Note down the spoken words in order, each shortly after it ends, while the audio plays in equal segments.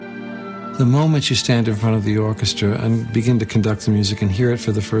The moment you stand in front of the orchestra and begin to conduct the music and hear it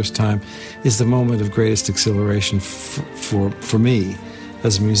for the first time is the moment of greatest exhilaration for me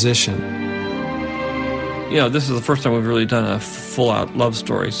as a musician. This is the first time we've really done a full-out love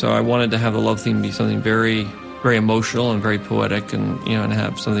story, so I wanted to have the love theme be something very, very emotional and very poetic, and and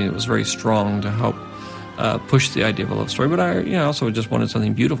have something that was very strong to help push the idea of a love story. But I also just wanted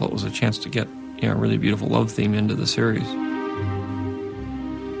something beautiful. It was a chance to get a really beautiful love theme into the series.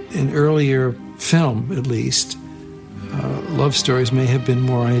 In earlier film, at least, love stories may have been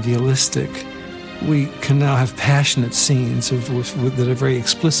more idealistic. We can now have passionate scenes that are very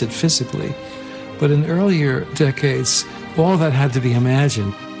explicit physically. But in earlier decades, all that had to be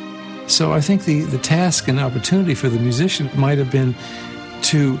imagined. So I think the task and opportunity for the musician might have been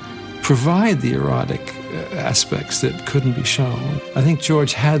to provide the erotic aspects that couldn't be shown. I think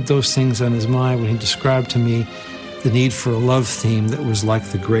George had those things on his mind when he described to me the need for a love theme that was like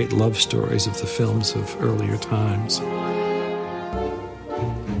the great love stories of the films of earlier times.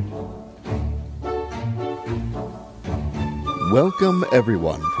 Welcome,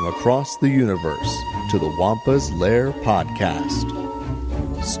 everyone from across the universe, to the Wampa's Lair podcast.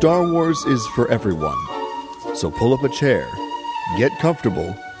 Star Wars is for everyone, so pull up a chair, get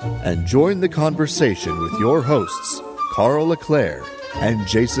comfortable, and join the conversation with your hosts, Carl LeClaire and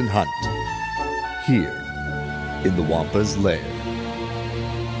Jason Hunt, here in the Wampa's Lair.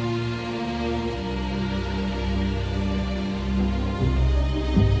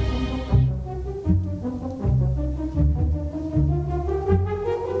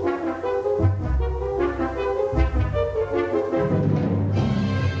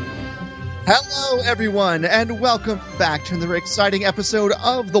 Hello, everyone, and welcome back to another exciting episode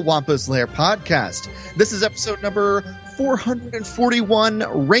of the Wampa's Lair podcast. This is episode number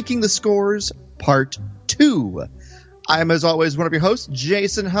 441, Ranking the Scores, Part 2. I'm, as always, one of your hosts,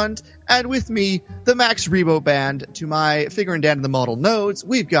 Jason Hunt, and with me, the Max Rebo Band. To my figuring down in the model nodes,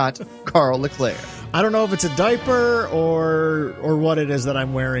 we've got Carl LeClaire. I don't know if it's a diaper or what it is that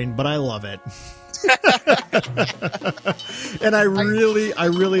I'm wearing, but I love it. And I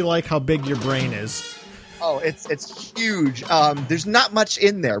really like how big your brain is. Oh, it's huge. There's not much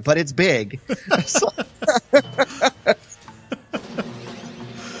in there, but it's big.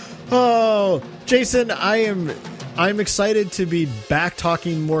 Oh, Jason, I'm excited to be back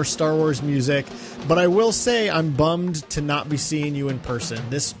talking more Star Wars music, but I will say I'm bummed to not be seeing you in person.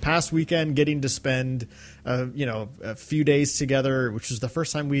 This past weekend, getting to spend a few days together, which was the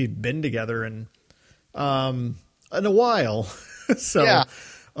first time we've been together in a while. So yeah.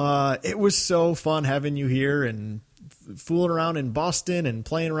 It was so fun having you here and fooling around in Boston and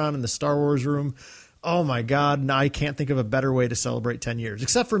playing around in the Star Wars room. Oh my God. I can't think of a better way to celebrate 10 years,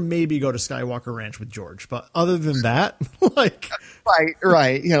 except for maybe go to Skywalker Ranch with George. But other than that,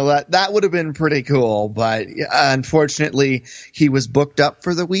 Right. That would have been pretty cool. But unfortunately, he was booked up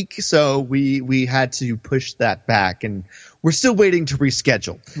for the week. So we had to push that back, and we're still waiting to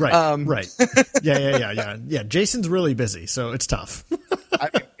reschedule. Right. Yeah. Jason's really busy, so it's tough.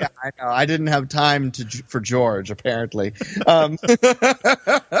 I know. I didn't have time for George, apparently.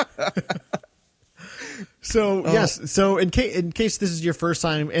 So yes. So in case this is your first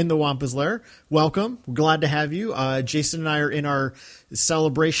time in the Wampa's Lair, welcome. We're glad to have you. Jason and I are in our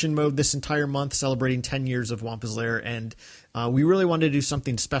celebration mode this entire month, celebrating 10 years of Wampa's Lair, and we really wanted to do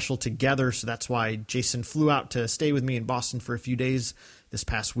something special together. So that's why Jason flew out to stay with me in Boston for a few days this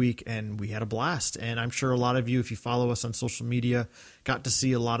past week, and we had a blast. And I'm sure a lot of you, if you follow us on social media, got to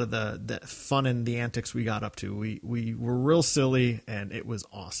see a lot of the fun and the antics we got up to. We were real silly, and it was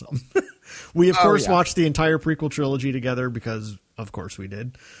awesome. We, of course, watched the entire prequel trilogy together because, of course, we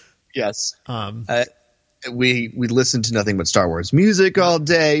did. Yes. We listened to nothing but Star Wars music all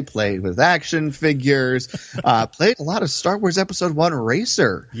day, played with action figures, played a lot of Star Wars Episode 1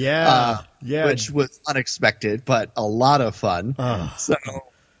 Racer. Yeah. Which was unexpected, but a lot of fun. So,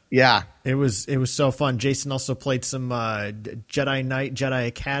 yeah. It was so fun. Jason also played some Jedi Knight, Jedi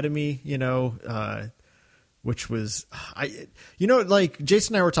Academy, which was,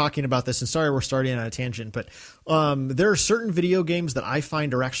 Jason and I were talking about this, and sorry we're starting on a tangent, but there are certain video games that I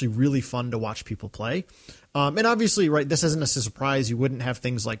find are actually really fun to watch people play. And obviously, right, this isn't a surprise. You wouldn't have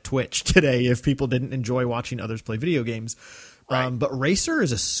things like Twitch today if people didn't enjoy watching others play video games. Right. But Racer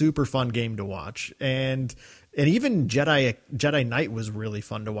is a super fun game to watch. And even Jedi Knight was really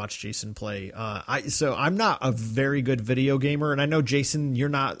fun to watch Jason play. So I'm not a very good video gamer, and I know, Jason, you're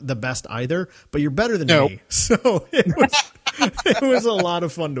not the best either, but you're better than me. So it was a lot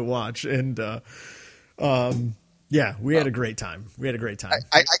of fun to watch, and we had a great time.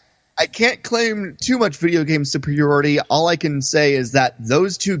 I can't claim too much video game superiority. All I can say is that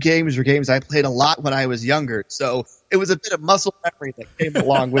those two games were games I played a lot when I was younger. So it was a bit of muscle memory that came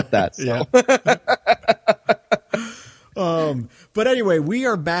along with that. So. But anyway, we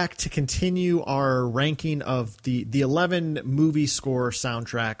are back to continue our ranking of the 11 movie score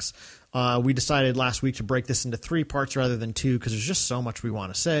soundtracks. We decided last week to break this into 3 parts rather than 2 because there's just so much we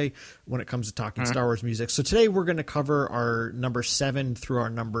want to say when it comes to talking Star Wars music. So today we're going to cover our number 7 through our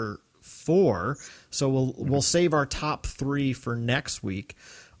number 4. So we'll save our top 3 for next week,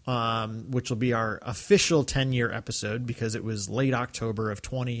 which will be our official 10-year episode because it was late October of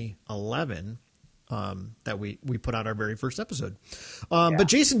 2011. That we put out our very first episode. But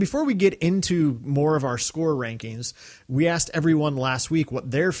Jason, before we get into more of our score rankings, we asked everyone last week what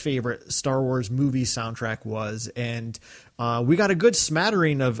their favorite Star Wars movie soundtrack was. And we got a good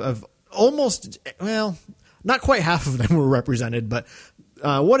smattering of almost, well, not quite half of them were represented, but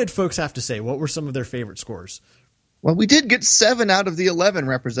what did folks have to say? What were some of their favorite scores? Well, we did get 7 out of the 11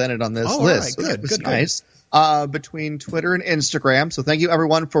 represented on this list. All right, good, good, nice. Between Twitter and Instagram. So thank you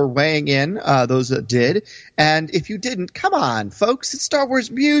everyone for weighing in, those that did. And if you didn't, come on, folks, it's Star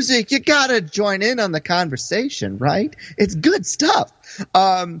Wars music. You gotta join in on the conversation, right? It's good stuff.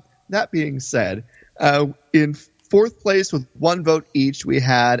 That being said, in 4th place with 1 vote each, we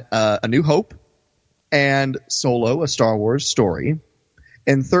had A New Hope and Solo, A Star Wars Story.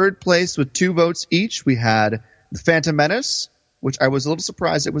 In 3rd place with 2 votes each, we had The Phantom Menace, which I was a little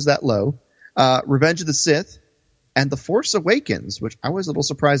surprised it was that low. Revenge of the Sith, and The Force Awakens, which I was a little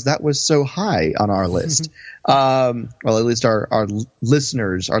surprised that was so high on our list. Well, at least our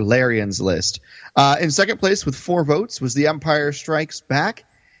listeners, our Larians list. In 2nd place with 4 votes was The Empire Strikes Back.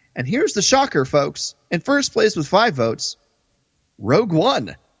 And here's the shocker, folks. In 1st place with 5 votes, Rogue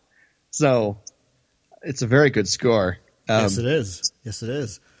One. So it's a very good score. Yes, it is. Yes, it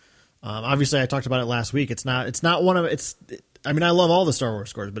is. Obviously, I talked about it last week. It's not one of I mean, I love all the Star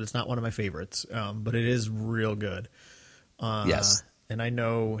Wars scores, but it's not one of my favorites. But it is real good. Yes. And I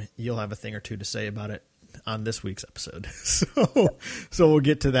know you'll have a thing or two to say about it on this week's episode. So we'll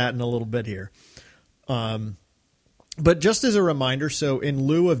get to that in a little bit here. But just as a reminder, so in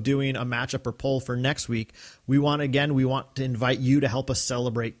lieu of doing a matchup or poll for next week, we want to invite you to help us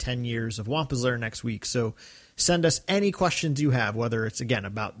celebrate 10 years of Wampa's Lair next week. So send us any questions you have, whether it's, again,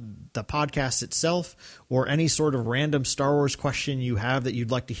 about the podcast itself or any sort of random Star Wars question you have that you'd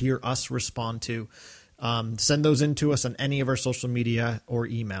like to hear us respond to. Send those in to us on any of our social media or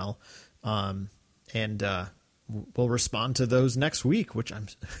email, and we'll respond to those next week, which I'm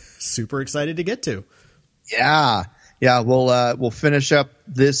super excited to get to. Yeah. We'll finish up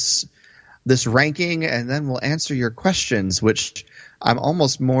this ranking, and then we'll answer your questions, which I'm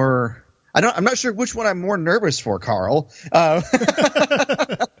almost more... I'm not sure which one I'm more nervous for, Carl. Well,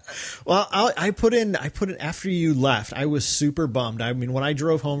 I put in after you left, I was super bummed. I mean, when I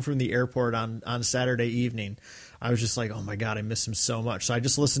drove home from the airport on Saturday evening, I was just like, oh my God, I miss him so much. So I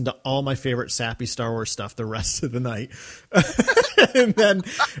just listened to all my favorite sappy Star Wars stuff the rest of the night.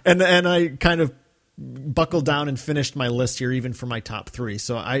 and I kind of buckled down and finished my list here, even for my top 3.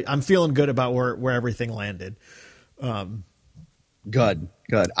 So I'm feeling good about where everything landed. Good.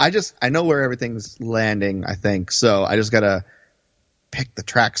 I know where everything's landing, I think. So I just got to pick the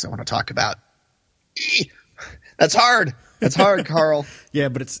tracks I want to talk about. That's hard, Carl. Yeah,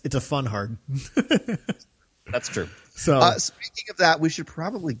 but it's a fun hard. That's true. So speaking of that, we should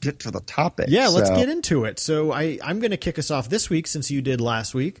probably get to the topic. Yeah, let's get into it. So I'm going to kick us off this week since you did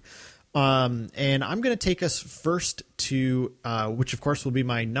last week. And I'm going to take us first to, which of course will be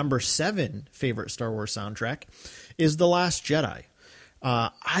my number 7 favorite Star Wars soundtrack, is The Last Jedi.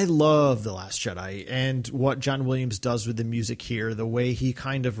 I love The Last Jedi and what John Williams does with the music here, the way he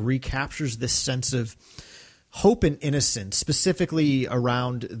kind of recaptures this sense of hope and innocence, specifically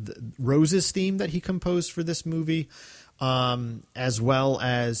around Rose's theme that he composed for this movie, as well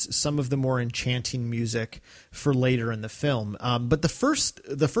as some of the more enchanting music for later in the film. But the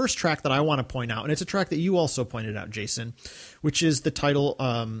first track that I want to point out, and it's a track that you also pointed out, Jason, which is the title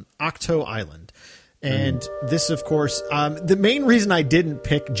Octo Island. And this, of course, the main reason I didn't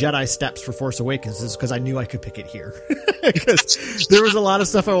pick Jedi Steps for Force Awakens is because I knew I could pick it here. Because there was a lot of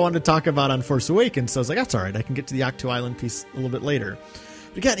stuff I wanted to talk about on Force Awakens. So I was like, that's all right. I can get to the Octo Island piece a little bit later.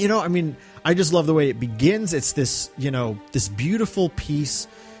 But again, I mean, I just love the way it begins. It's this, this beautiful piece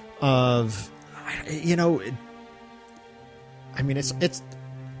of, the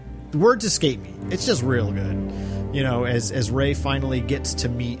words escape me. It's just real good. As Rey finally gets to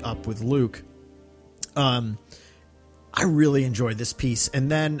meet up with Luke. I really enjoyed this piece. And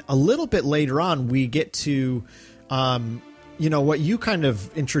then a little bit later on, we get to, what you kind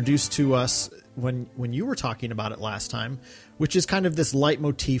of introduced to us when you were talking about it last time, which is kind of this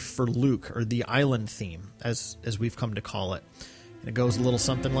leitmotif for Luke, or the island theme, as we've come to call it. And it goes a little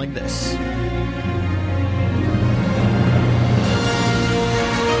something like this.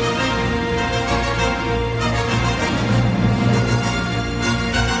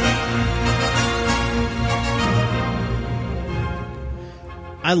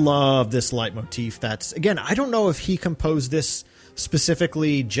 I love this leitmotif. That's, again, I don't know if he composed this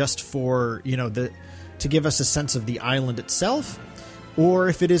specifically just for, to give us a sense of the island itself, or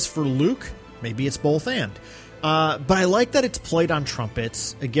if it is for Luke. Maybe it's both and. But I like that it's played on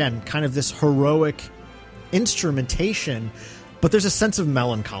trumpets. Again, kind of this heroic instrumentation, but there's a sense of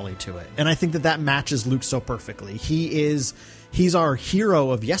melancholy to it. And I think that matches Luke so perfectly. He's our hero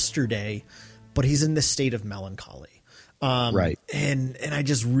of yesterday, but he's in this state of melancholy. Right. And I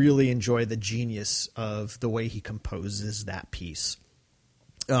just really enjoy the genius of the way he composes that piece.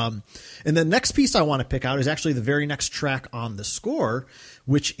 And the next piece I want to pick out is actually the very next track on the score,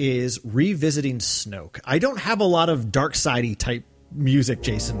 which is Revisiting Snoke. I don't have a lot of dark sidey type music,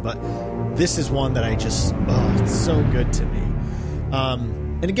 Jason, but this is one that it's so good to me.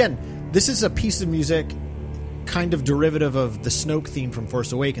 And again, this is a piece of music kind of derivative of the Snoke theme from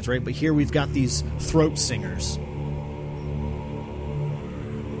Force Awakens, right? But here we've got these throat singers.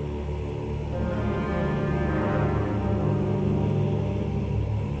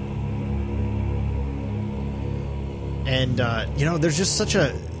 And, there's just such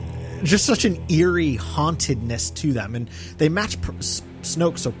an eerie hauntedness to them. And they match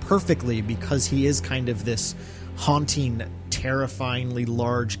Snoke so perfectly because he is kind of this haunting, terrifyingly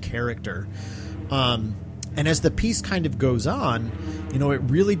large character. And as the piece kind of goes on, it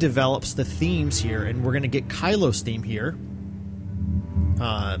really develops the themes here. And we're going to get Kylo's theme here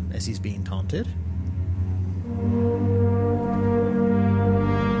as he's being taunted.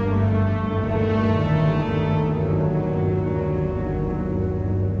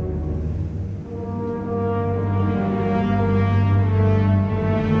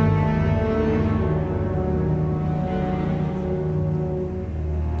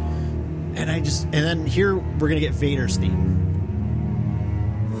 And then here we're going to get Vader's theme.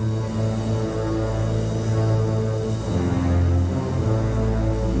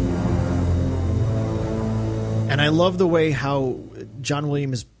 And I love the way how John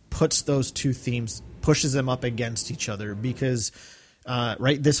Williams puts those two themes, pushes them up against each other, because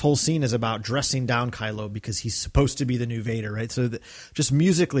this whole scene is about dressing down Kylo because he's supposed to be the new Vader, right? So just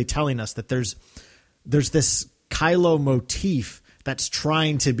musically telling us that there's this Kylo motif that's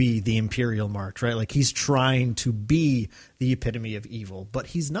trying to be the Imperial March, right? Like he's trying to be the epitome of evil, but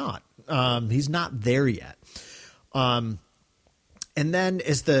he's not. He's not there yet. And then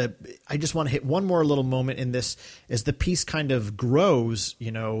I just want to hit one more little moment in this, as the piece kind of grows,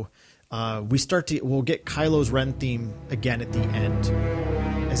 we'll get Kylo's Ren theme again at the end,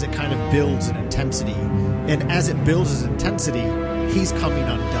 as it kind of builds in intensity. And as it builds his intensity, he's coming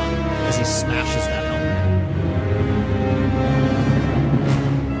undone as he smashes that helmet.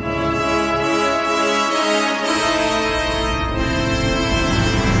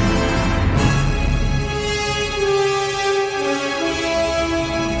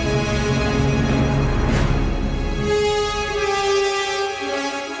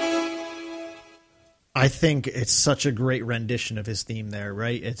 I think it's such a great rendition of his theme there,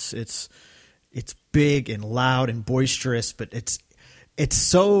 right? It's big and loud and boisterous, but it's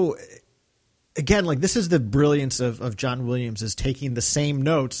so, again, like this is the brilliance of John Williams, is taking the same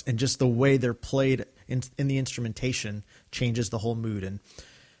notes and just the way they're played in the instrumentation changes the whole mood. And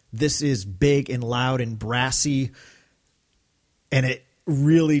this is big and loud and brassy, and it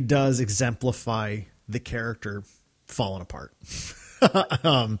really does exemplify the character falling apart.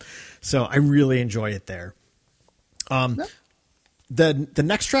 So I really enjoy it there. The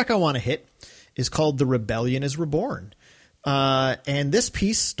next track I want to hit is called The Rebellion is Reborn. And this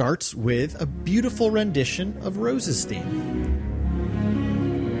piece starts with a beautiful rendition of Rose's theme.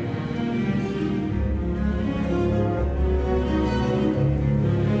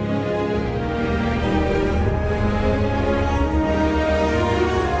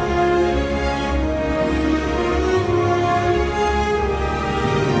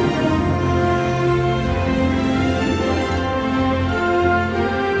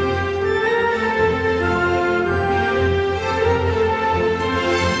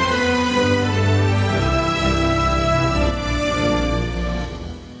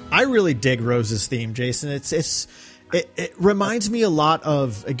 I really dig Rose's theme, Jason. It reminds me a lot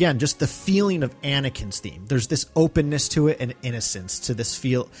of, again, just the feeling of Anakin's theme. There's this openness to it and innocence to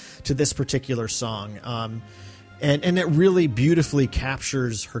this particular song. And it really beautifully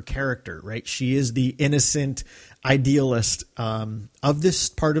captures her character, right? She is the innocent idealist of this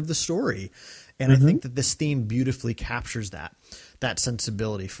part of the story. And I think that this theme beautifully captures that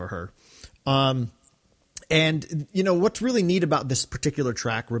sensibility for her. And, you know, what's really neat about this particular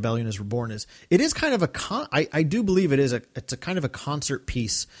track, Rebellion is Reborn, is it is kind of I do believe it's a kind of a concert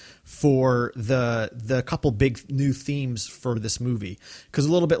piece for the couple big new themes for this movie. Because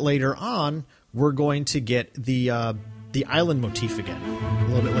a little bit later on, we're going to get the island motif again, a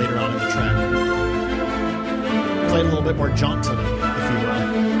little bit later on in the track. Played a little bit more jauntily, if you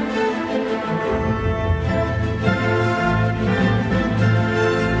will.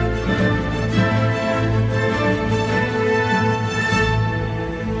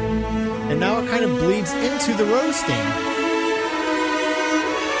 And now it kind of bleeds into the Rose theme.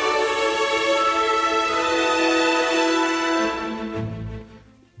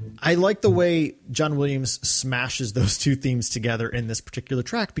 I like the way John Williams smashes those two themes together in this particular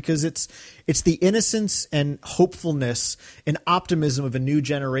track, because it's the innocence and hopefulness and optimism of a new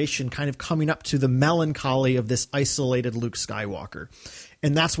generation kind of coming up to the melancholy of this isolated Luke Skywalker.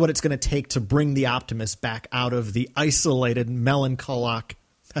 And that's what it's going to take to bring the optimist back out of the isolated melancholic.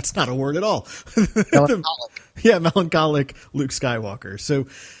 That's not a word at all. Melancholic. Yeah, melancholic Luke Skywalker. So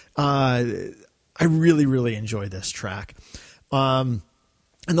I really, really enjoy this track.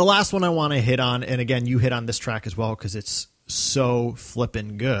 And the last one I want to hit on, and again, you hit on this track as well because it's so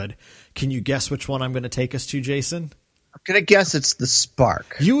flippin' good. Can you guess which one I'm going to take us to, Jason? I'm going to guess it's The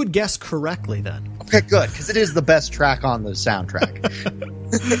Spark. You would guess correctly then. Okay, good, because it is the best track on the soundtrack.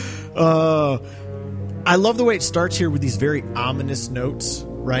 I love the way it starts here with these very ominous notes,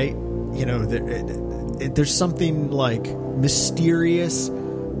 right? You know, there's something like mysterious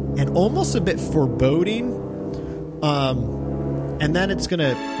and almost a bit foreboding. And then it's going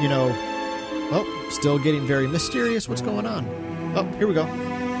to, you know, still getting very mysterious. What's going on? Oh, here we go.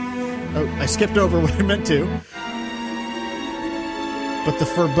 Oh, I skipped over what I meant to. But the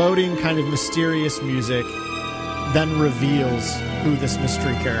foreboding kind of mysterious music then reveals who this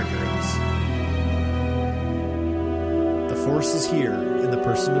mystery character is. The Force is here in the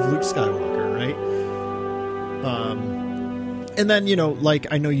person of Luke Skywalker, right? And then, you know, like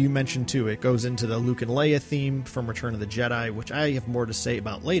I know you mentioned too, it goes into the Luke and Leia theme from Return of the Jedi, which I have more to say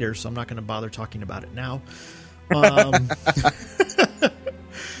about later, so I'm not going to bother talking about it now.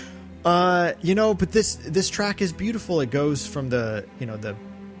 You know, but this track is beautiful. It goes from the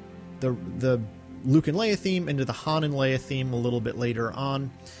Luke and Leia theme into the Han and Leia theme a little bit later on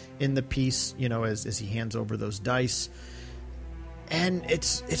in the piece, you know, as he hands over those dice. And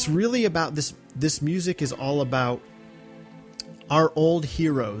it's really about this music is all about our old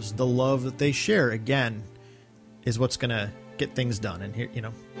heroes, the love that they share, again, is what's going to get things done. And here, you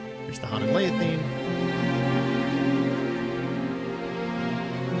know, here's the Han and Leia theme.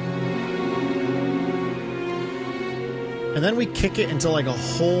 And then we kick it into like a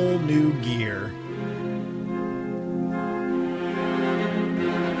whole new gear.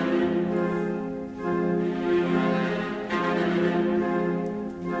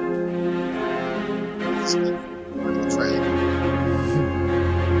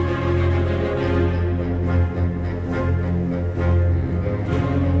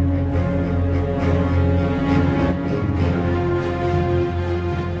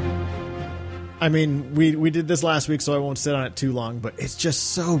 I mean, we did this last week, so I won't sit on it too long, but it's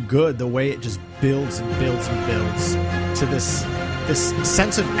just so good the way it just builds and builds and builds to this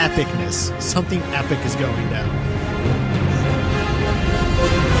sense of epicness. Something epic is going down.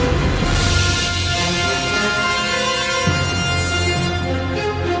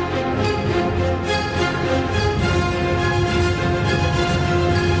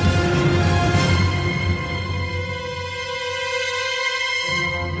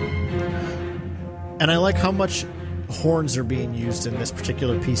 And I like how much horns are being used in this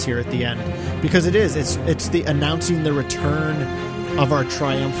particular piece here at the end, because it's the announcing the return of our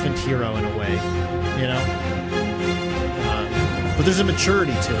triumphant hero in a way, you know. But there's a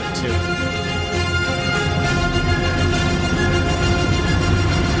maturity to it too.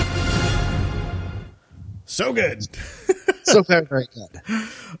 So good, so very, very good.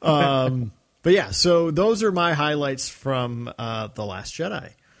 But yeah, so those are my highlights from The Last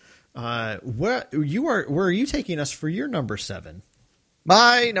Jedi. Where are you taking us for your number 7?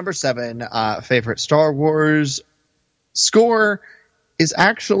 My number 7 favorite Star Wars score is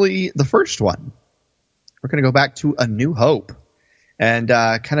actually the first one. We're going to go back to A New Hope, and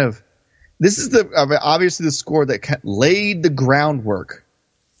this is obviously the score that laid the groundwork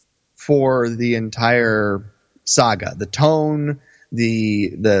for the entire saga. The tone,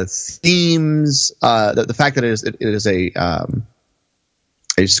 the themes, the fact that it is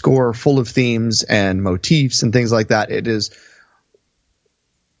a score full of themes and motifs and things like that. It is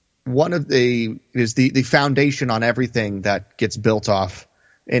the foundation on everything that gets built off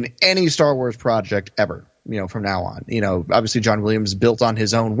in any Star Wars project ever, from now on. Obviously John Williams built on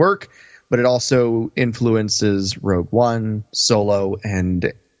his own work, but it also influences Rogue One, Solo,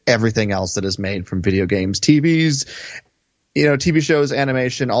 and everything else that is made from video games, TVs, TV shows,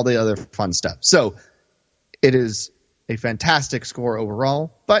 animation, all the other fun stuff. So it is a fantastic score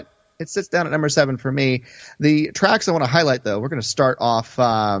overall, but it sits down at number 7 for me. The tracks I want to highlight, though, we're going to start off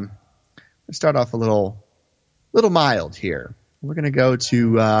a little mild here. We're going to go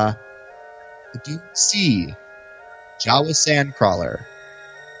to the DC Jawa Sandcrawler.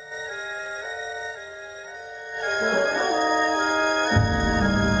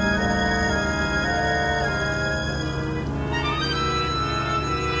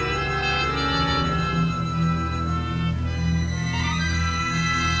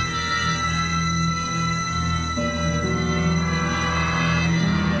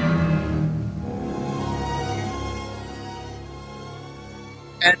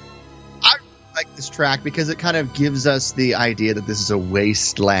 Track because it kind of gives us the idea that this is a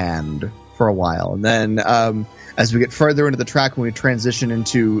wasteland for a while, and then as we get further into the track, when we transition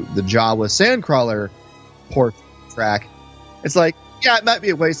into the Jawa Sandcrawler port track, it's like, yeah, it might be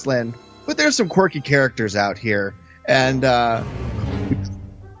a wasteland, but there's some quirky characters out here, and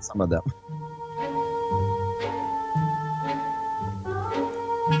some of them.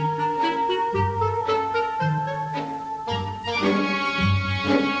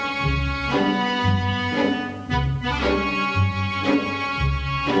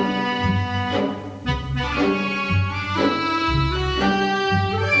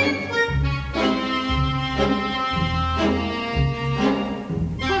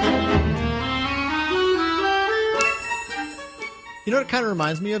 You know what it kind of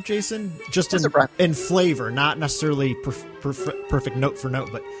reminds me of, Jason? Just in flavor, not necessarily perfect note for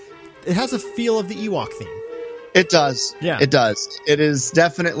note, but it has a feel of the Ewok theme. It does. Yeah. It does. It is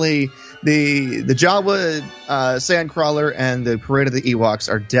definitely the Jawa Sandcrawler and the Parade of the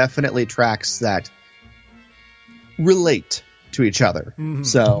Ewoks are definitely tracks that relate to each other. Mm-hmm.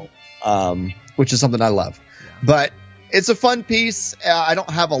 So, which is something I love. Yeah. But it's a fun piece. I don't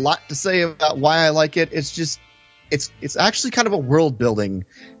have a lot to say about why I like it. It's just it's actually kind of a world building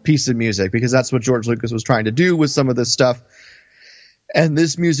piece of music, because that's what George Lucas was trying to do with some of this stuff. And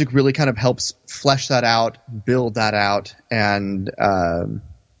this music really kind of helps flesh that out, build that out, and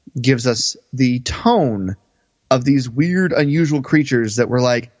gives us the tone of these weird, unusual creatures that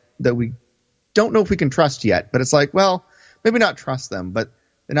we don't know if we can trust yet. But it's like, well, maybe not trust them, but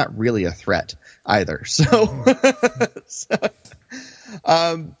they're not really a threat either. So,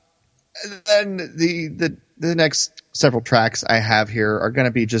 then the next several tracks I have here are going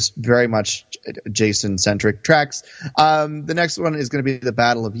to be just very much Jason-centric tracks. The next one is going to be the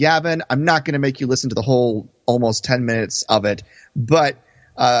Battle of Yavin. I'm not going to make you listen to the whole almost 10 minutes of it, but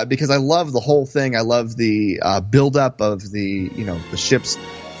because I love the whole thing. I love the build-up of the ships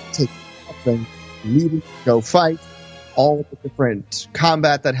take off and leaving to go fight, all the different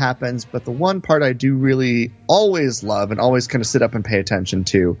combat that happens. But the one part I do really always love and always kind of sit up and pay attention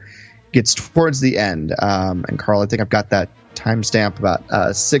to gets towards the end. And Carl, I think I've got that timestamp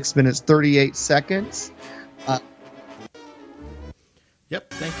about 6 minutes, 38 seconds. Yep,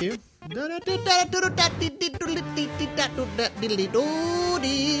 thank you. Here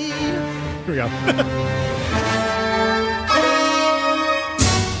we go.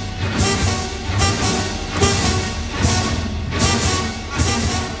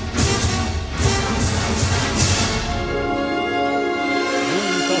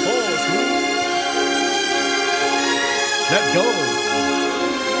 Let go.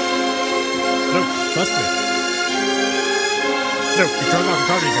 No, trust me. No, you turned off the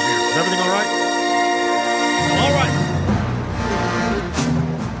charging computer. Is everything all right? All right.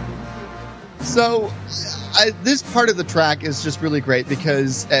 So, this part of the track is just really great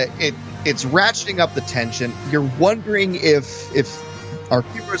because it's ratcheting up the tension. You're wondering if our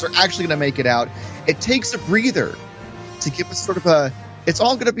viewers are actually going to make it out. It takes a breather to give us sort of it's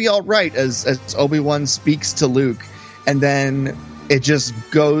all going to be all right as Obi-Wan speaks to Luke. And then it just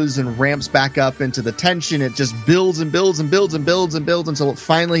goes and ramps back up into the tension. It just builds and builds and builds and builds and builds until it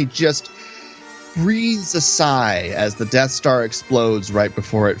finally just breathes a sigh as the Death Star explodes right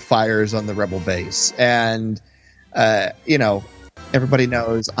before it fires on the Rebel base. And, everybody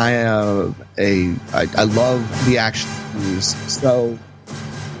knows I love the action movies. So...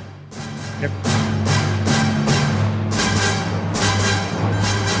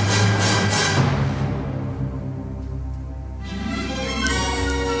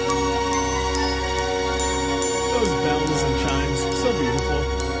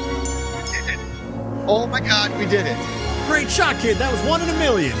 Oh my God, we did it. Great shot, kid. That was 1 in a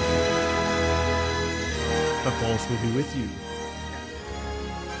million. The Force will be with you.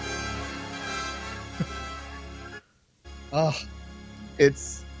 Oh,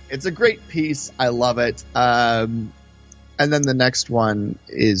 it's a great piece. I love it. And then the next one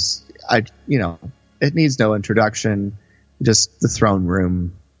is, it needs no introduction. Just the throne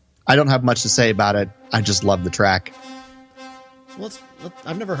room. I don't have much to say about it. I just love the track.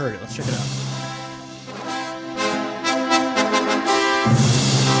 I've never heard it. Let's check it out.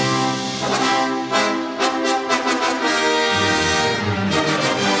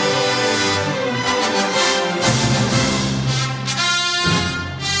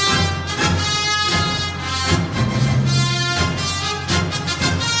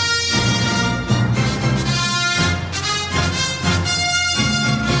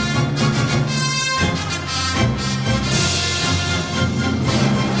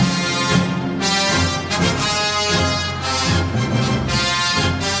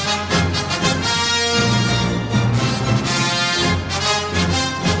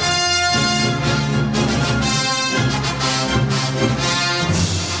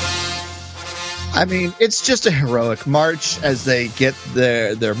 I mean, it's just a heroic march as they get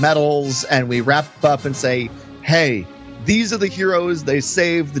their medals, and we wrap up and say, hey, these are the heroes. They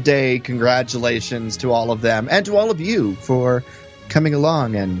saved the day. Congratulations to all of them and to all of you for coming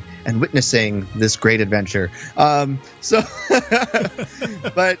along and witnessing this great adventure. But,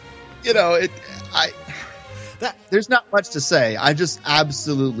 there's not much to say. I just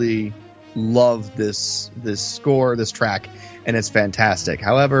absolutely love this score, this track, and it's fantastic.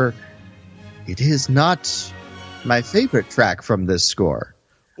 However, it is not my favorite track from this score.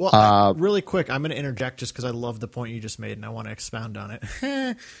 Well, really quick, I'm going to interject just because I love the point you just made and I want to expound on it.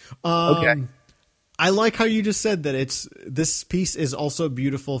 Okay. I like how you just said that this piece is also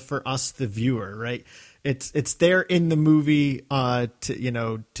beautiful for us, the viewer, right? It's there in the movie to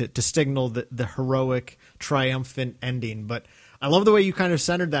signal the heroic, triumphant ending. But I love the way you kind of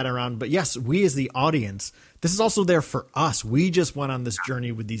centered that around. But yes, we as the audience, this is also there for us. We just went on this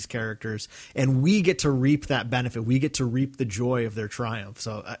journey with these characters, and we get to reap that benefit. We get to reap the joy of their triumph.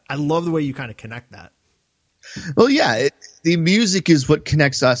 So I love the way you kind of connect that. Well, yeah, the music is what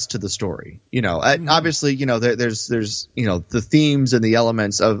connects us to the story. Obviously, there's the themes and the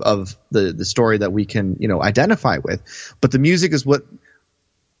elements of the story that we can, identify with. But the music is what,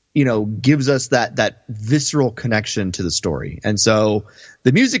 gives us that visceral connection to the story. And so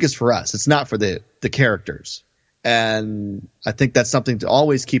the music is for us. It's not for the characters. And I think that's something to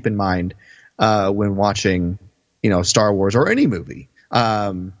always keep in mind when watching, Star Wars or any movie.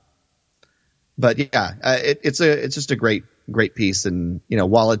 But yeah, it's just a great piece. And,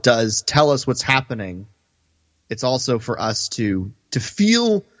 while it does tell us what's happening, it's also for us to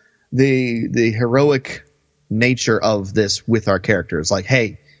feel the heroic nature of this with our characters. Like,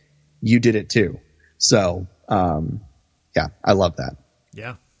 hey, you did it too. So, yeah, I love that.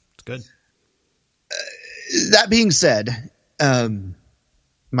 Yeah, it's good. That being said,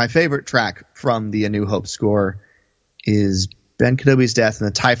 my favorite track from the A New Hope score is Ben Kenobi's death and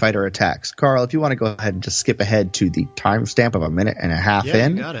the TIE Fighter attacks. Carl, if you want to go ahead and just skip ahead to the timestamp of 1.5 minutes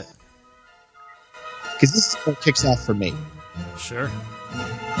in. You got it. Because this is what kicks off for me. Sure.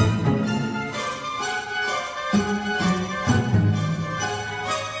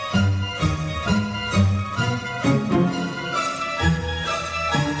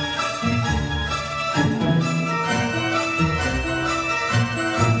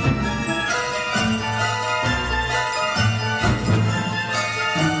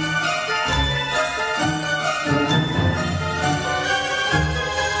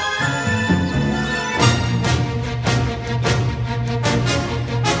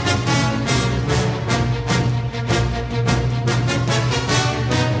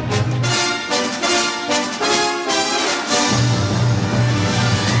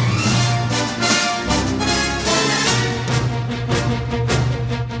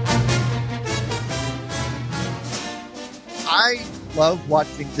 Love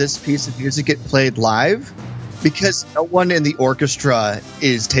watching this piece of music get played live because no one in the orchestra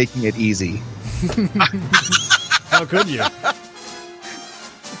is taking it easy. How could you?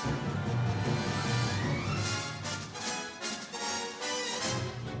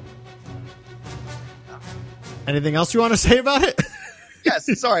 Anything else you want to say about it?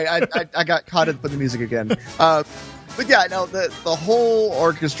 Yes, sorry, I got caught up with the music again. But yeah, no, the whole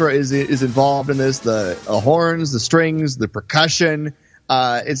orchestra is involved in this. The horns, the strings, the percussion.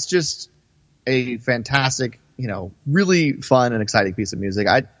 It's just a fantastic, really fun and exciting piece of music.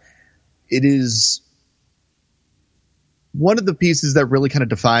 It is one of the pieces that really kind of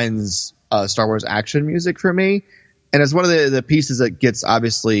defines Star Wars action music for me, and it's one of the pieces that gets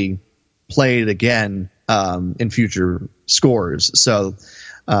obviously played again in future scores. So,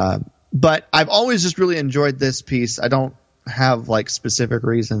 but I've always just really enjoyed this piece. I don't have like specific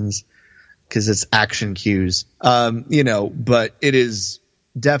reasons because it's action cues, but it is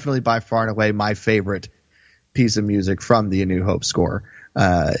definitely by far and away my favorite piece of music from the A New Hope score,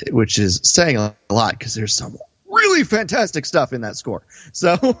 which is saying a lot because there's some really fantastic stuff in that score.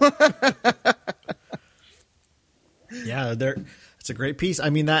 So yeah, it's a great piece. I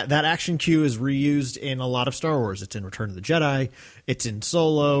mean, that action cue is reused in a lot of Star Wars. It's in Return of the Jedi. It's in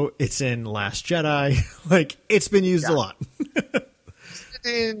Solo. It's in Last Jedi. Like, it's been used a lot.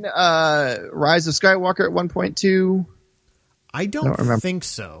 In Rise of Skywalker at 1.2? I don't think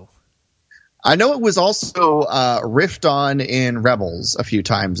so. I know it was also riffed on in Rebels a few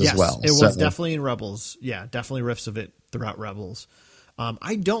times as well. It was definitely in Rebels. Yeah, definitely riffs of it throughout Rebels.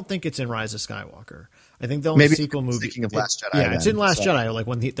 I don't think it's in Rise of Skywalker. I think the only sequel movie. Speaking of Last Jedi, yeah, it's in Last Jedi, like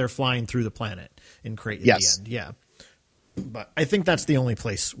when they're flying through the planet in Crate at the end. Yeah, but I think that's the only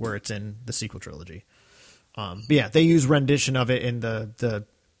place where it's in the sequel trilogy. But yeah, they use rendition of it in the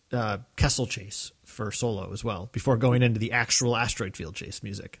Kessel chase for Solo as well, before going into the actual asteroid field chase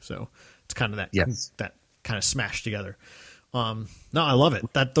music. So it's kind of that kind of smashed together. No, I love it.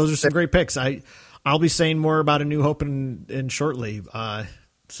 Those are some great picks. I'll be saying more about A New Hope in shortly.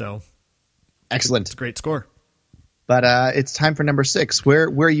 So excellent. It's a great score. But it's time for number 6. Where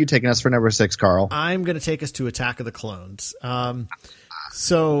are you taking us for number 6, Carl? I'm going to take us to Attack of the Clones.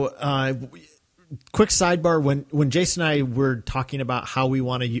 Quick sidebar, when Jason and I were talking about how we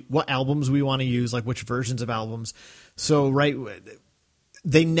want to what albums we want to use, like which versions of albums. So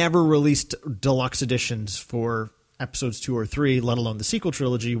they never released deluxe editions for episodes 2 or 3, let alone the sequel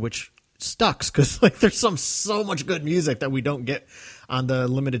trilogy, which sucks because like there's so much good music that we don't get on the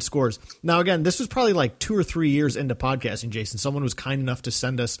limited scores. Now again, this was probably like 2 or 3 years into podcasting, Jason. Someone was kind enough to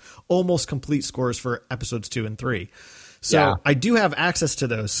send us almost complete scores for episodes 2 and 3. So I do have access to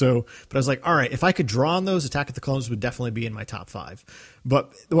those. But I was like, all right, if I could draw on those, Attack of the Clones would definitely be in my top 5.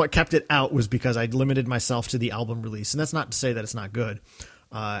 But what kept it out was because I limited myself to the album release. And that's not to say that it's not good.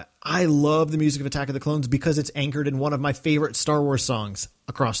 I love the music of Attack of the Clones because it's anchored in one of my favorite Star Wars songs,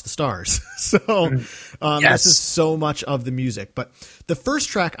 Across the Stars. This is so much of the music. But the first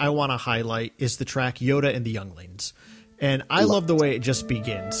track I want to highlight is the track Yoda and the Younglings. And I love the way it just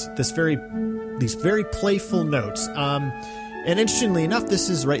begins. These very playful notes. And interestingly enough, this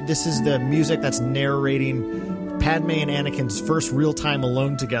is the music that's narrating Padme and Anakin's first real time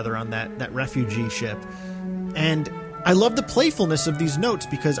alone together on that refugee ship. And I love the playfulness of these notes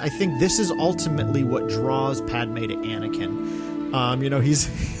because I think this is ultimately what draws Padme to Anakin.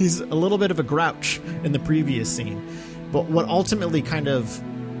 He's a little bit of a grouch in the previous scene, but what ultimately kind of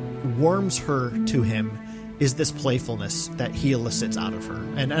warms her to him is this playfulness that he elicits out of her.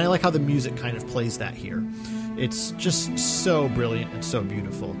 And I like how the music kind of plays that here. It's just so brilliant and so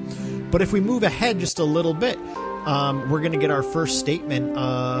beautiful. But if we move ahead just a little bit, we're going to get our first statement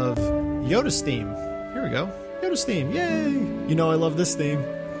of Yoda's theme. Here we go. Yoda's theme. Yay! I love this theme.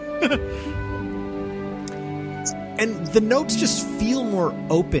 And the notes just feel more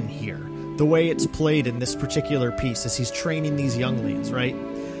open here, the way it's played in this particular piece as he's training these younglings, right?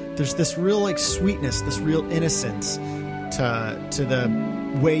 There's this real sweetness, this real innocence to the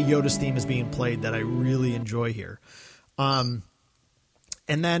way Yoda's theme is being played that I really enjoy here. And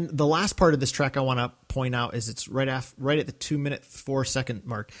then the last part of this track I want to point out is it's right at the 2-minute 4-second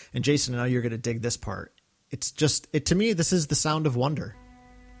mark. And Jason, I know you're going to dig this part. It's just to me, this is the sound of wonder.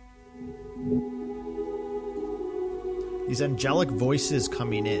 These angelic voices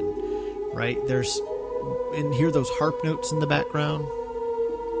coming in, right? And hear those harp notes in the background.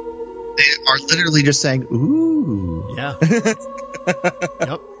 They are literally just saying, ooh. Yeah.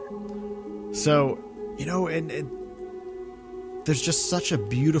 Yep. So, and there's just such a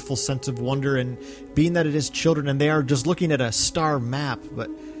beautiful sense of wonder, and being that it is children and they are just looking at a star map, but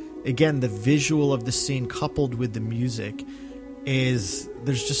again, the visual of the scene coupled with the music there's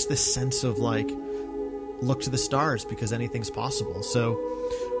just this sense of like, look to the stars because anything's possible. So,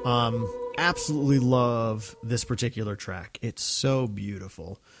 absolutely love this particular track. It's so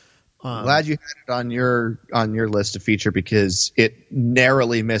beautiful. Glad you had it on your list to feature because it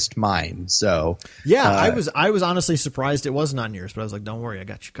narrowly missed mine. So yeah, I was honestly surprised it wasn't on yours, but I was like, don't worry, I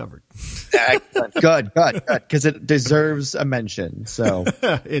got you covered. Good, because it deserves a mention. So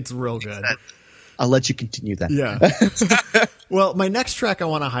it's real good. I'll let you continue that. Yeah. Well, my next track I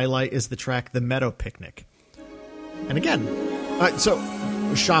want to highlight is the track "The Meadow Picnic," and again, so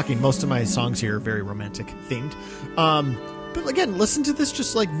shocking. Most of my songs here are very romantic themed. But again, listen to this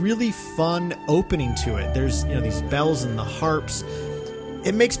just like really fun opening to it. There's, these bells and the harps.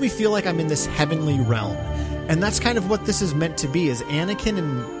 It makes me feel like I'm in this heavenly realm. And that's kind of what this is meant to be, is Anakin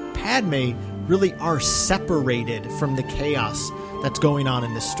and Padme really are separated from the chaos that's going on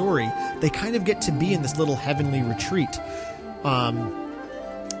in this story. They kind of get to be in this little heavenly retreat. And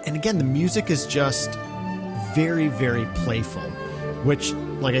again, the music is just very, very playful, which,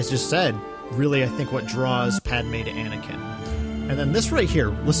 like I just said, really I think what draws Padme to Anakin. And then this right here,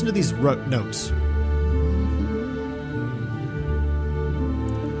 listen to these notes.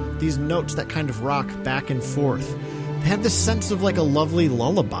 These notes that kind of rock back and forth. They have this sense of like a lovely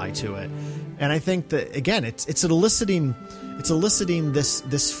lullaby to it. And I think that, again, it's eliciting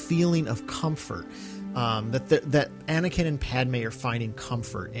this feeling of comfort, that Anakin and Padme are finding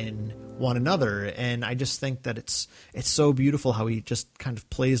comfort in one another. And I just think that it's so beautiful how he just kind of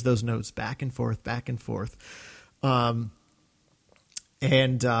plays those notes back and forth.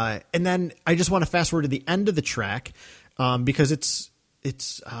 And then I just want to fast forward to the end of the track, because it's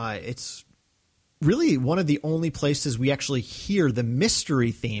really one of the only places we actually hear the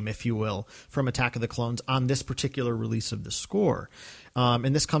mystery theme, if you will, from Attack of the Clones on this particular release of the score.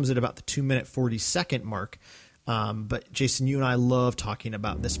 And this comes at about the 2-minute 40-second mark. But Jason, you and I love talking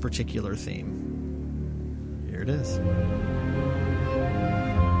about this particular theme. Here it is.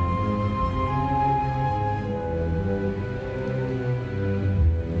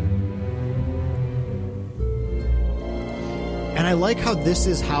 And I like how this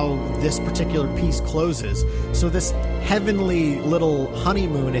is how this particular piece closes. So this heavenly little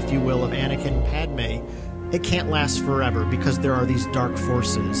honeymoon, if you will, of Anakin and Padme, it can't last forever because there are these dark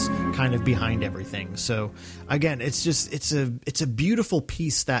forces kind of behind everything. So again, it's a beautiful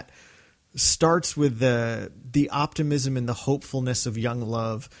piece that starts with the optimism and the hopefulness of young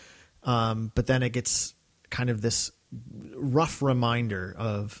love, but then it gets kind of this rough reminder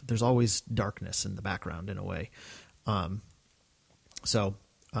of there's always darkness in the background in a way.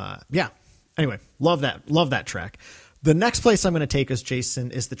 Anyway, love that track. The next place I'm going to take us,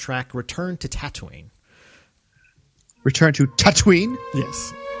 Jason, is the track Return to Tatooine. Return to Tatooine?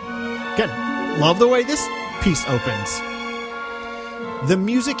 Yes. Again, love the way this piece opens. The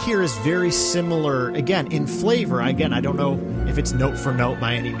music here is very similar, again, in flavor. Again, I don't know if it's note for note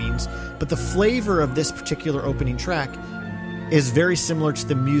by any means, but the flavor of this particular opening track is very similar to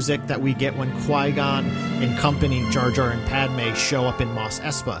the music that we get when Qui-Gon and company, Jar Jar and Padme, show up in Mos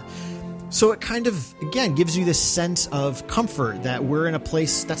Espa. So it kind of, again, gives you this sense of comfort that we're in a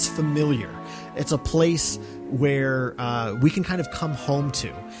place that's familiar. It's a place where we can kind of come home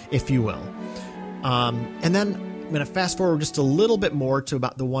to, if you will. And then I'm going to fast forward just a little bit more to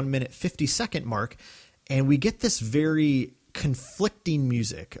about the 1-minute 50-second mark, and we get this very conflicting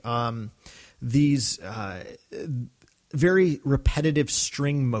music. These very repetitive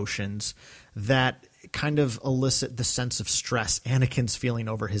string motions that kind of elicit the sense of stress Anakin's feeling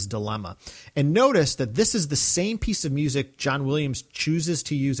over his dilemma. And notice that this is the same piece of music John Williams chooses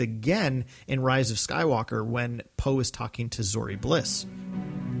to use again in Rise of Skywalker when Poe is talking to Zori Bliss.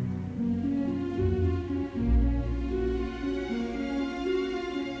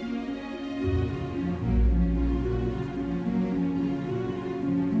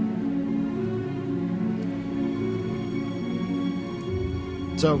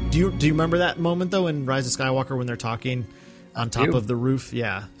 So do you remember that moment, though, in Rise of Skywalker when they're talking on top of the roof?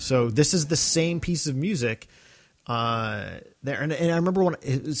 Yeah. So this is the same piece of music there. And I remember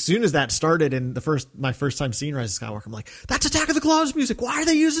as soon as that started and my first time seeing Rise of Skywalker, I'm like, that's Attack of the Clones music. Why are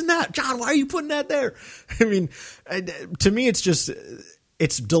they using that? John, why are you putting that there? I mean, to me,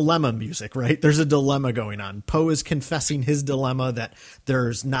 it's dilemma music, right? There's a dilemma going on. Poe is confessing his dilemma that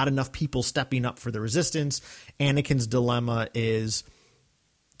there's not enough people stepping up for the Resistance. Anakin's dilemma is,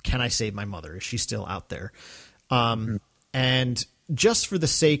 can I save my mother? Is she still out there? And just for the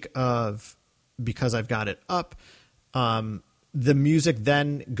sake of, because I've got it up, the music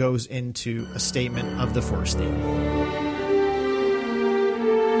then goes into a statement of the Force theme.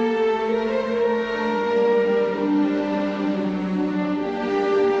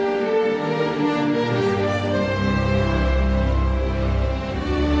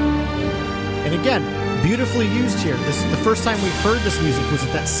 And again, beautifully used here. The first time we heard this music was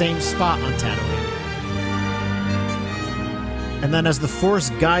at that same spot on Tatooine. And then as the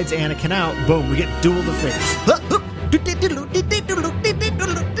Force guides Anakin out, boom, we get Duel the Fates.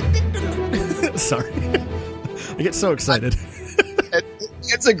 Sorry. I get so excited.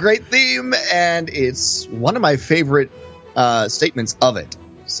 It's a great theme, and it's one of my favorite statements of it.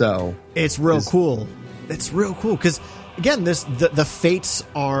 So it's real cool. It's real cool because again, the fates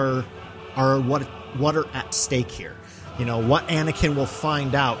are what are at stake here. You know, what Anakin will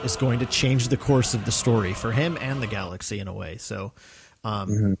find out is going to change the course of the story for him and the galaxy in a way. So,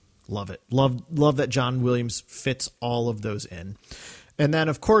 love it. Love that John Williams fits all of those in. And then,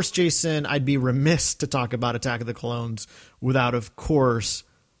 of course, Jason, I'd be remiss to talk about Attack of the Clones without, of course,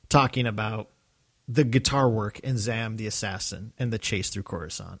 talking about the guitar work in Zam the Assassin and the chase through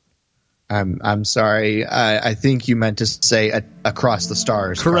Coruscant. I'm sorry. I think you meant to say Across the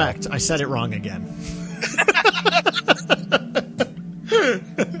Stars. Correct. Carl. I said it wrong again.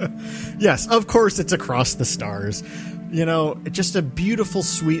 Yes, of course it's Across the Stars. You know, just a beautiful,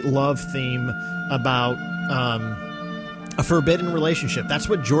 sweet love theme about a forbidden relationship. That's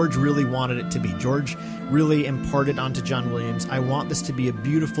what George really wanted it to be. George really imparted onto John Williams, I want this to be a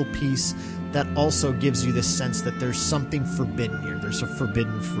beautiful piece that also gives you this sense that there's something forbidden here. There's a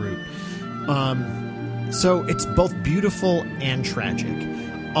forbidden fruit. So it's both beautiful and tragic,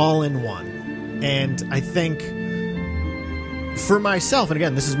 all in one. And I think for myself, and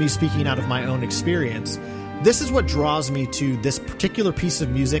again, this is me speaking out of my own experience, this is what draws me to this particular piece of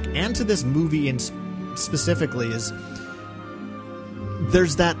music and to this movie in specifically is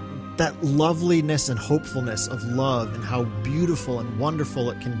there's that loveliness and hopefulness of love and how beautiful and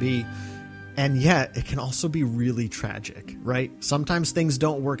wonderful it can be. And yet it can also be really tragic, right? Sometimes things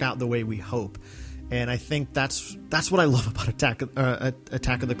don't work out the way we hope. And I think that's what I love about Attack of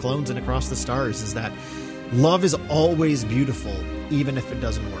the Clones and Across the Stars is that love is always beautiful, even if it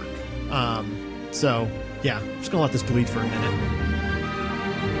doesn't work. So, yeah, I'm just going to let this bleed for a minute.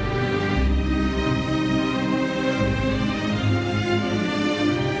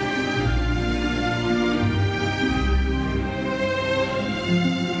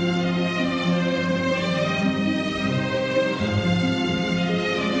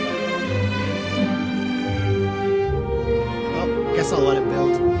 I'll let it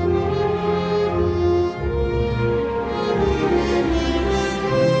build.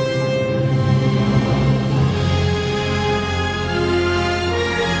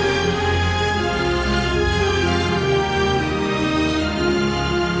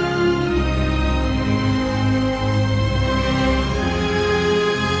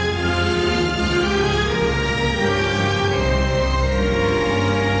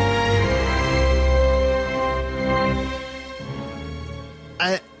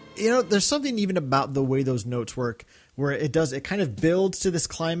 There's something even about the way those notes work where it kind of builds to this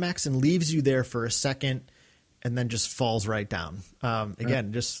climax and leaves you there for a second and then just falls right down.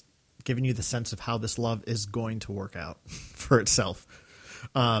 Again, just giving you the sense of how this love is going to work out for itself.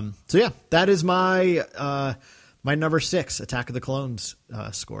 So yeah, that is my number 6 Attack of the Clones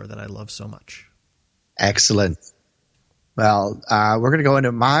score that I love so much. Excellent. Well, we're going to go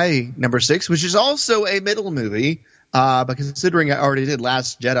into my number 6, which is also a middle movie. But considering I already did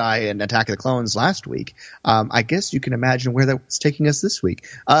Last Jedi and Attack of the Clones last week, I guess you can imagine where that's taking us this week.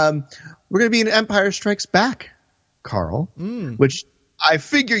 We're going to be in Empire Strikes Back, Carl, which I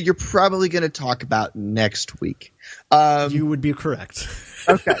figure you're probably going to talk about next week. You would be correct.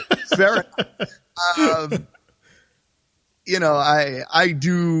 Okay, fair enough. I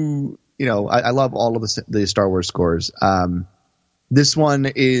do, I love all of the Star Wars scores. This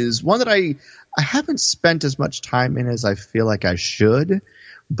one is one that I haven't spent as much time in as I feel like I should,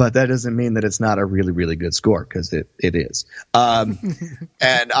 but that doesn't mean that it's not a really, really good score because it is.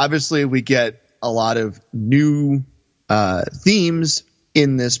 And obviously we get a lot of new themes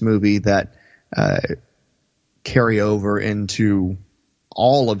in this movie that carry over into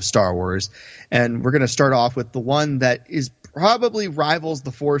all of Star Wars. And we're going to start off with the one that is probably rivals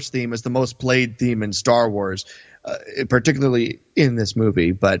the Force theme as the most played theme in Star Wars. Particularly in this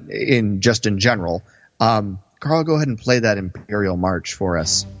movie, but in general. Carl, go ahead and play that Imperial March for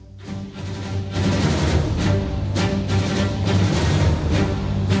us.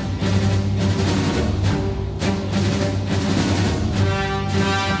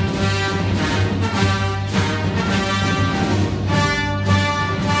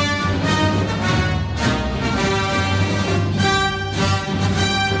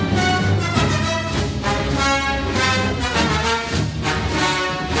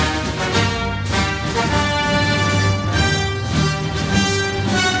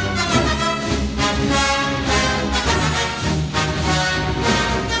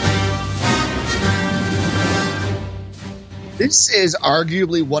 This is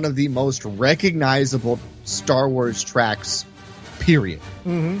arguably one of the most recognizable Star Wars tracks, period.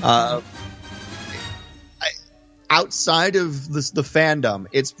 Mm-hmm. Outside of the fandom,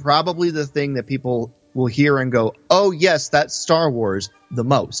 it's probably the thing that people will hear and go, oh, yes, that's Star Wars the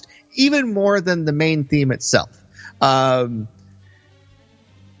most, even more than the main theme itself.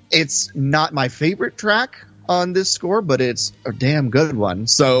 It's not my favorite track on this score, but it's a damn good one.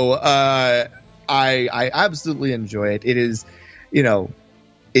 So I absolutely enjoy it. It is,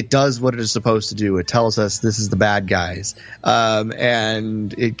 it does what it is supposed to do. It tells us this is the bad guys,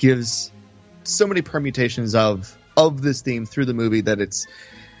 and it gives so many permutations of this theme through the movie that it's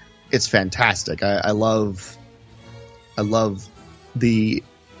fantastic. I love the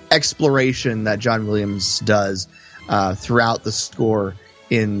exploration that John Williams does throughout the score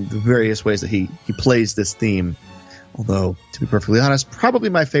in the various ways that he plays this theme. Although, to be perfectly honest, probably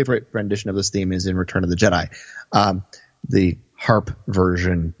my favorite rendition of this theme is in Return of the Jedi, the harp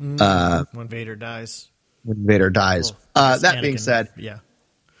version. When Vader dies. That being said,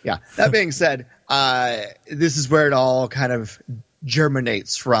 that being said, this is where it all kind of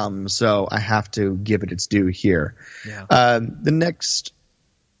germinates from, so I have to give it its due here. Yeah. The next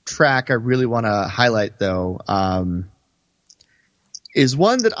track I really want to highlight, though, is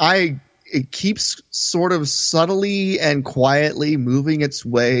one that it keeps sort of subtly and quietly moving its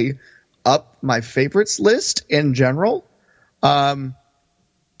way up my favorites list in general,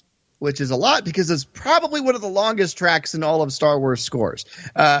 which is a lot because it's probably one of the longest tracks in all of Star Wars scores,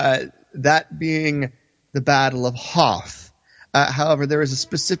 that being the Battle of Hoth. However, there is a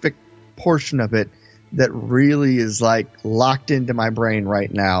specific portion of it that really is like locked into my brain right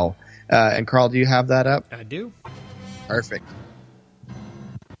now. And Carl, do you have that up? I do. Perfect.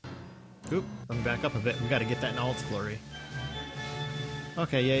 Oop, let me back up a bit. We got to get that in all its glory.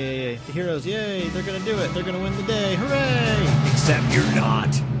 Okay, yay. The heroes, yay, they're going to do it. They're going to win the day. Hooray! Except you're not.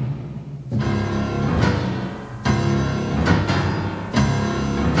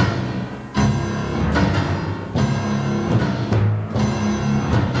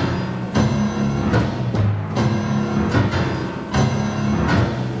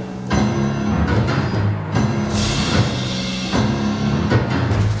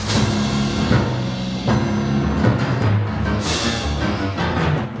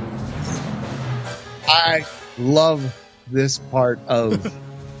 I love this part of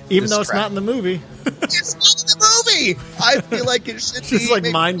even though it's not in the movie. It's not in the movie. I feel like it should be. It's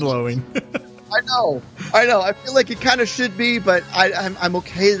like mind-blowing. I know. I feel like it kind of should be, but I'm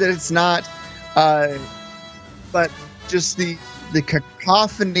okay that it's not. But just the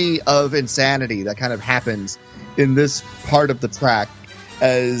cacophony of insanity that kind of happens in this part of the track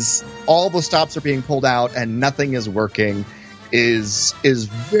as all the stops are being pulled out and nothing is working is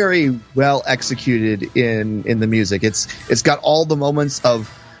very well executed in the music. It's got all the moments of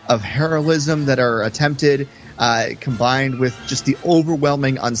heroism that are attempted, combined with just the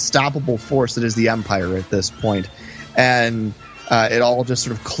overwhelming, unstoppable force that is the Empire at this point. And it all just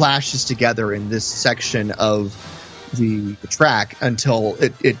sort of clashes together in this section of the track until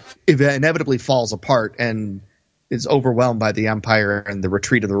it inevitably falls apart and is overwhelmed by the Empire and the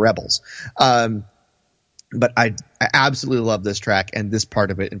retreat of the rebels. But I absolutely love this track and this part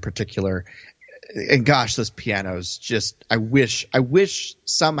of it in particular. And gosh, those pianos just, I wish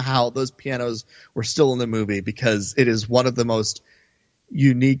somehow those pianos were still in the movie, because it is one of the most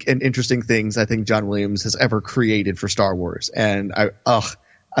unique and interesting things I think John Williams has ever created for Star Wars. And I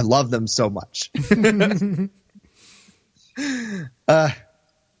love them so much.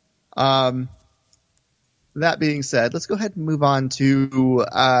 That being said, let's go ahead and move on to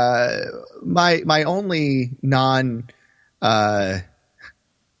my only non-action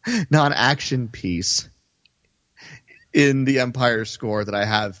piece in the Empire score that I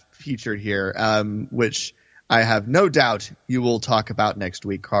have featured here, which I have no doubt you will talk about next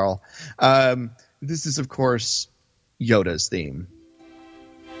week, Carl. This is, of course, Yoda's theme.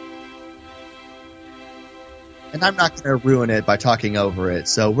 And I'm not going to ruin it by talking over it,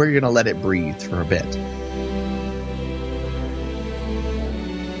 so we're going to let it breathe for a bit.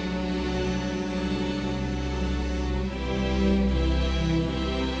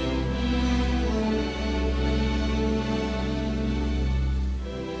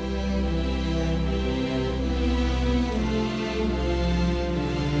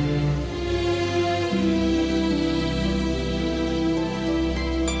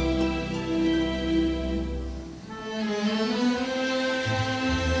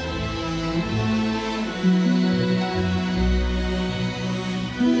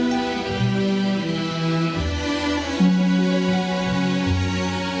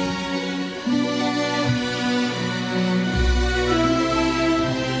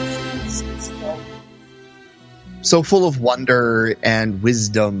 So full of wonder and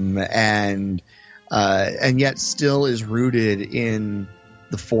wisdom, and yet still is rooted in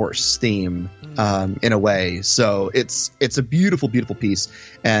the Force theme in a way. So it's a beautiful, beautiful piece,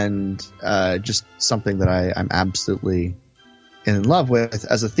 and just something that I'm absolutely in love with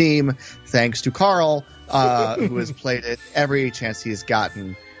as a theme, thanks to Carl, who has played it every chance he's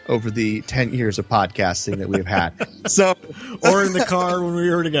gotten over the 10 years of podcasting that we've had. So, or in the car when we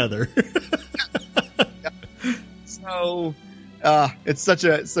were together. So, it's such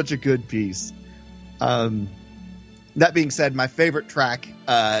a good piece. That being said, my favorite track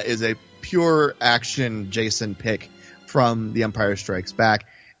is a pure action Jason pick from The Empire Strikes Back.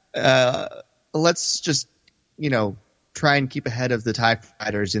 Let's just, try and keep ahead of the TIE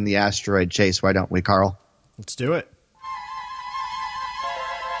fighters in the asteroid chase. Why don't we, Carl? Let's do it.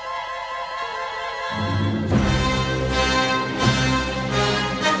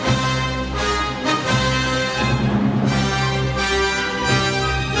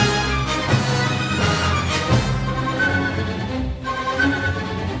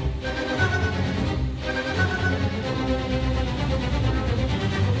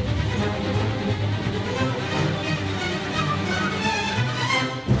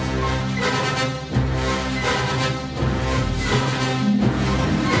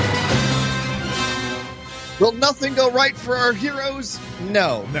 Will nothing go right for our heroes?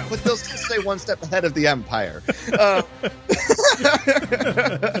 No. But they'll still stay one step ahead of the Empire.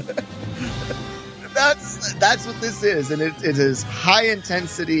 That's what this is, and it is high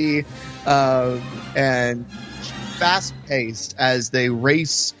intensity and fast paced as they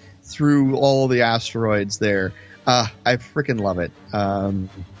race through all the asteroids there. I freaking love it. I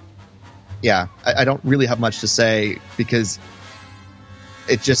don't really have much to say because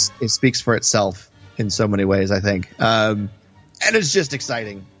it speaks for itself in so many ways, I think. And it's just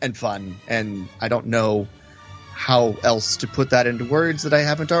exciting and fun, and I don't know how else to put that into words that I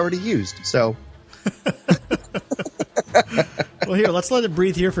haven't already used. So, well, here, let's let it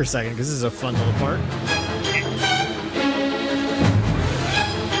breathe here for a second, because this is a fun little part.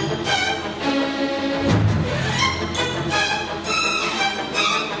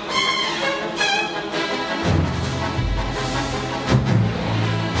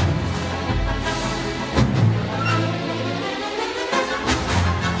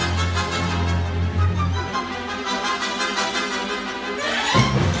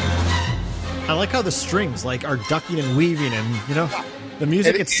 I like how the strings are ducking and weaving, and the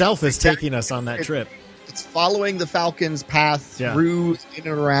music itself is taking us on that trip. It's following the Falcon's path through in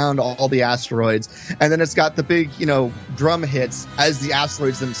and around all the asteroids, and then it's got the big drum hits as the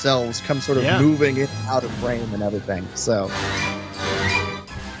asteroids themselves come sort of moving in and out of frame and everything. So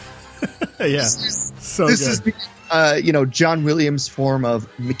this is John Williams' form of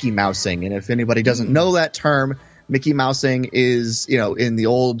Mickey Mousing, and if anybody doesn't know that term, Mickey Mousing is in the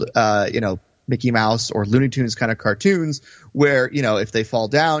old Mickey Mouse or Looney Tunes kind of cartoons where, if they fall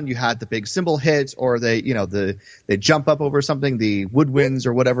down, you had the big cymbal hit, or they jump up over something, the woodwinds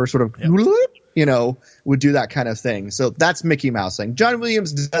or whatever sort of, would do that kind of thing. So that's Mickey Mousing. John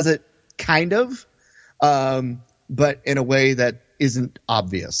Williams does it kind of, but in a way that isn't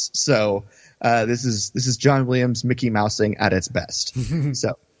obvious. So, this is John Williams Mickey Mousing at its best.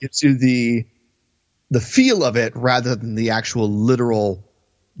 So gives you the feel of it rather than the actual literal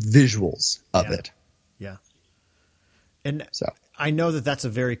visuals of it. Yeah. And I know that that's a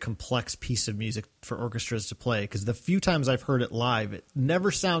very complex piece of music for orchestras to play, because the few times I've heard it live, it never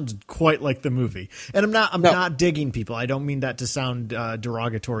sounds quite like the movie. And I'm not digging people. I don't mean that to sound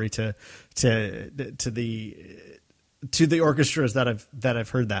derogatory to the orchestras that I've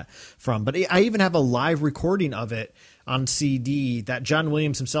heard that from. But I even have a live recording of it on CD that John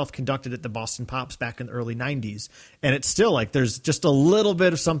Williams himself conducted at the Boston Pops back in the early 90s. And it's still there's just a little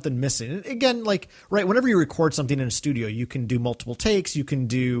bit of something missing. And again, whenever you record something in a studio, you can do multiple takes, you can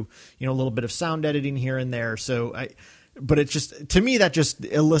do, a little bit of sound editing here and there. But it just, to me, that just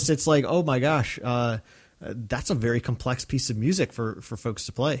elicits oh my gosh, that's a very complex piece of music for folks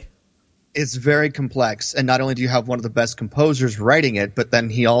to play. It's very complex, and not only do you have one of the best composers writing it, but then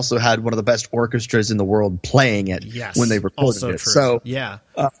he also had one of the best orchestras in the world playing it when they recorded it. True. So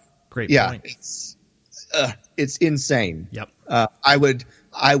great point. It's insane. Yep. I would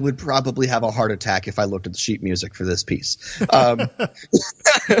probably have a heart attack if I looked at the sheet music for this piece.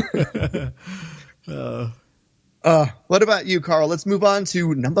 What about you, Carl? Let's move on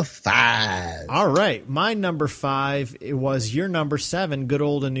to number 5. All right. My number 5 was your number 7, good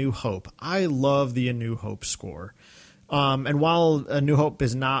old A New Hope. I love the A New Hope score. And while A New Hope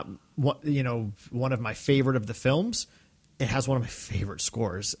is not, one of my favorite of the films, it has one of my favorite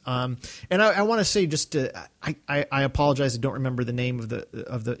scores. And I want to say I apologize. I don't remember the name of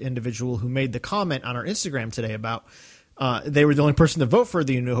the individual who made the comment on our Instagram today about they were the only person to vote for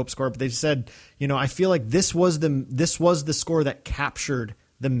the New Hope score, but they said, I feel like this was the score that captured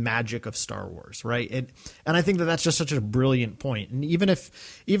the magic of Star Wars, right? And I think that's just such a brilliant point. And even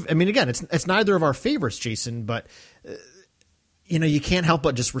again, it's neither of our favorites, Jason, but you can't help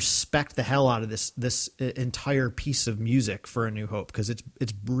but just respect the hell out of this entire piece of music for A New Hope, because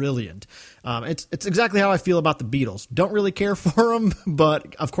it's brilliant. It's exactly how I feel about the Beatles. Don't really care for them,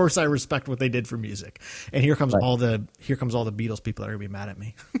 but of course I respect what they did for music. And here comes all the Beatles people that are gonna be mad at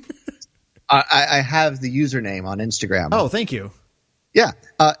me. I have the username on Instagram. Oh, thank you. Yeah,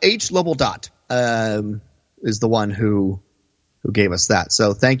 H Lobel Dot is the one who gave us that.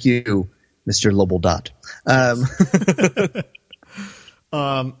 So thank you, Mr. Lobel Dot.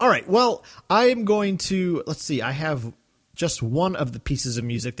 All right. Well, I am going to, let's see, I have just one of the pieces of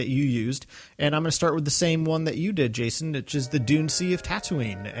music that you used, and I'm going to start with the same one that you did, Jason, which is the Dune Sea of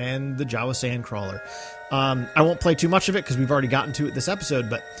Tatooine and the Jawa Sandcrawler. I won't play too much of it because we've already gotten to it this episode,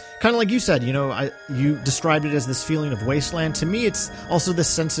 but kind of like you said, you described it as this feeling of wasteland. To me, it's also this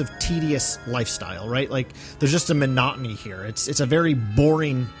sense of tedious lifestyle, right? Like there's just a monotony here. It's a very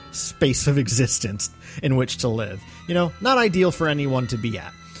boring space of existence in which to live. Not ideal for anyone to be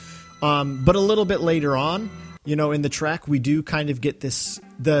at. But a little bit later on, in the track, we do kind of get this,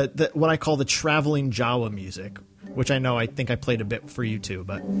 the what I call the traveling Jawa music, which I think I played a bit for you too,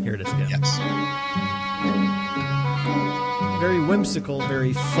 but here it is again. Yes. Very whimsical,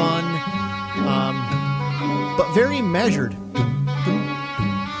 very fun, but very measured. Kind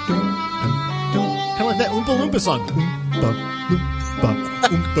of like that Oompa Loompa song.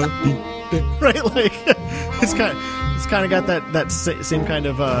 Right? Like, it's kind of got that same kind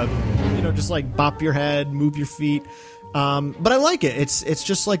of, just like bop your head, move your feet. But I like it. It's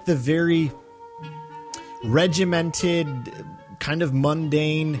just like the very regimented, kind of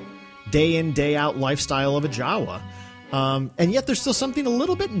mundane, day in, day out lifestyle of a Jawa. And yet there's still something a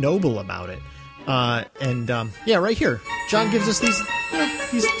little bit noble about it. Right here, John gives us these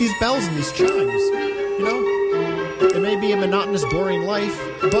bells and these chimes. It may be a monotonous, boring life,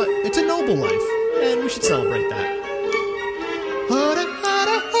 but it's a noble life, and we should celebrate that.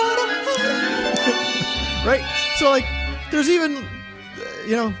 Right? So, like, there's even,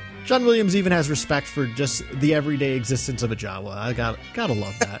 John Williams even has respect for just the everyday existence of a Jawa. I gotta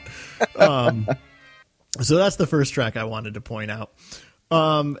love that. So that's the first track I wanted to point out.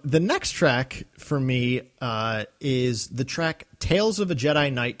 The next track for me is the track Tales of a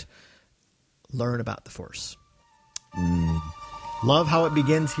Jedi Knight, Learn About the Force. Love how it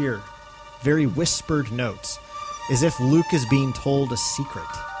begins here. Very whispered notes, as if Luke is being told a secret,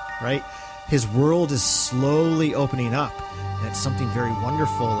 right? His world is slowly opening up, and it's something very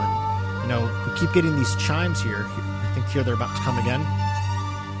wonderful. And, we keep getting these chimes here. I think here they're about to come again.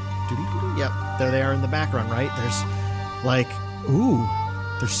 Yep, there they are in the background, right? There's like,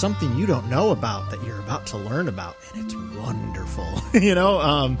 there's something you don't know about that you're about to learn about, and it's wonderful.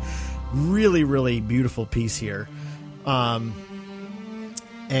 Really, really beautiful piece here. As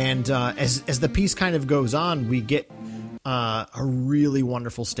the piece kind of goes on, we get a really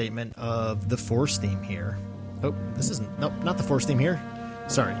wonderful statement of the Force theme here. Oh, not the Force theme here.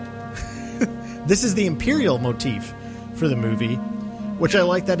 Sorry. This is the Imperial motif for the movie, which I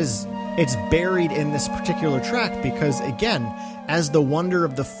like that it's buried in this particular track because, again, as the wonder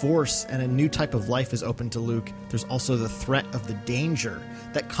of the Force and a new type of life is open to Luke, there's also the threat of the danger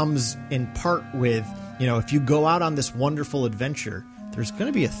that comes in part with, if you go out on this wonderful adventure, there's going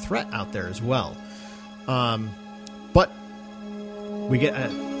to be a threat out there as well. But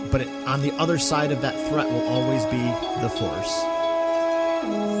on the other side of that threat will always be the Force.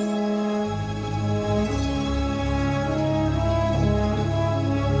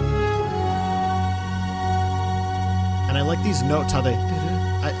 And I like these notes, how they...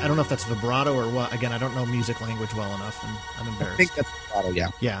 I don't know if that's vibrato or what. Again, I don't know music language well enough, and I'm embarrassed. I think that's vibrato, yeah.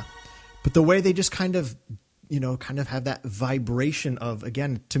 Yeah. But the way they just kind of have that vibration of,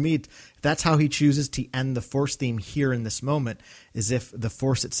 again, to me, that's how he chooses to end the Force theme here in this moment, is if the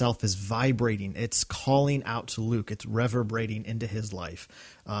Force itself is vibrating. It's calling out to Luke. It's reverberating into his life.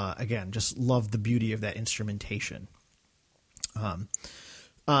 Again, just love the beauty of that instrumentation.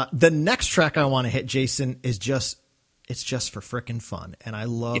 The next track I want to hit, Jason, is it's just for frickin' fun. And I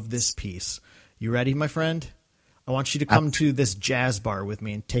love this piece. You ready, my friend? I want you to come to this jazz bar with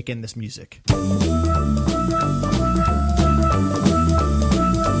me and take in this music.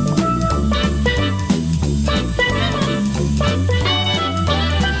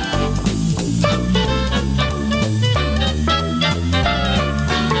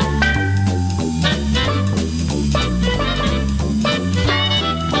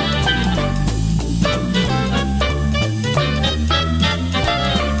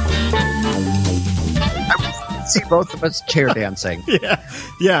 see both of us chair dancing.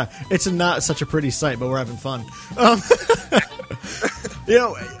 Yeah. It's not such a pretty sight, but we're having fun.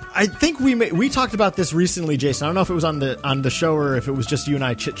 I think we talked about this recently, Jason. I don't know if it was on the show or if it was just you and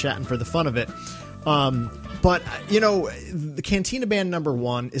I chit-chatting for the fun of it. But the Cantina Band number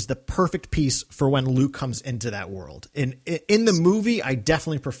 1 is the perfect piece for when Luke comes into that world. In the movie, I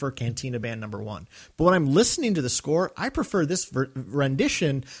definitely prefer Cantina Band number 1. But when I'm listening to the score, I prefer this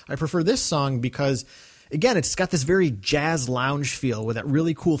rendition. I prefer this song because, again, it's got this very jazz lounge feel with that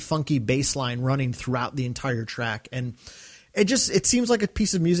really cool funky bass line running throughout the entire track. And it seems like a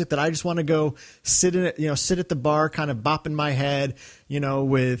piece of music that I just want to go sit at the bar, kind of bopping my head,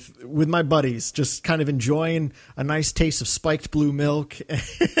 with my buddies, just kind of enjoying a nice taste of spiked blue milk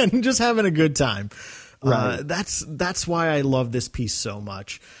and just having a good time. Right. That's why I love this piece so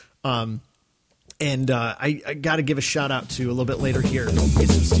much. I got to give a shout out to a little bit later here. Get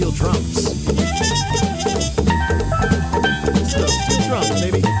some steel drums. Steel drums,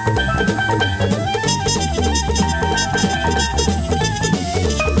 baby.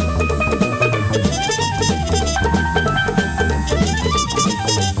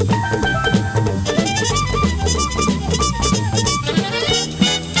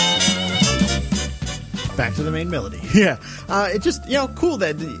 Back to the main melody. Yeah. It just, cool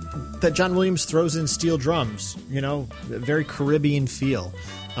that John Williams throws in steel drums, a very Caribbean feel.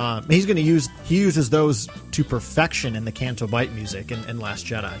 He uses those to perfection in the Canto Bight music in Last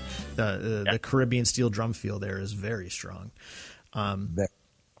Jedi. The Caribbean steel drum feel there is very strong.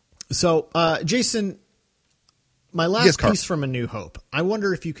 So, Jason, my last piece from A New Hope. I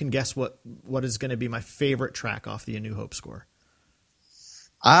wonder if you can guess what is going to be my favorite track off the A New Hope score.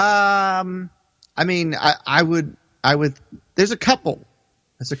 I would. There's a couple.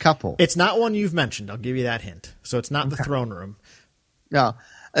 It's not one you've mentioned. I'll give you that hint. So it's not the throne room. No,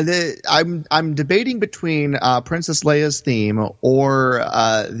 I'm debating between Princess Leia's theme or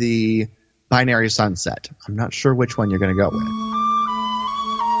the Binary Sunset. I'm not sure which one you're going to go with.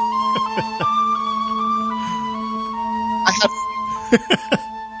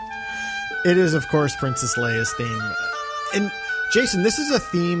 It is, of course, Princess Leia's theme. And Jason, this is a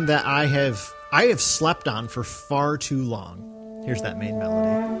theme that I have slept on for far too long. Here's that main melody.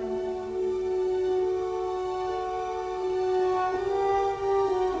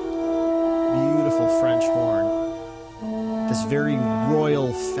 Beautiful French horn. This very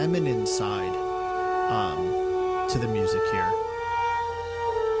royal, feminine side to the music here.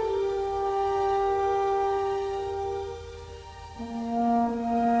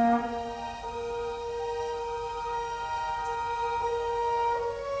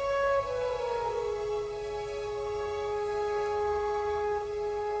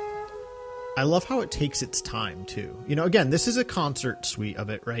 I love how it takes its time too. Again, this is a concert suite of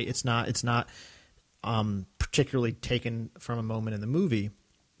it, right? It's not particularly taken from a moment in the movie,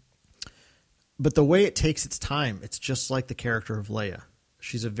 but the way it takes its time, it's just like the character of Leia.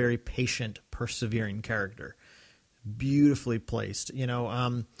 She's a very patient, persevering character, beautifully placed.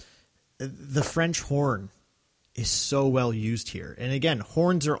 The French horn is so well used here, and again,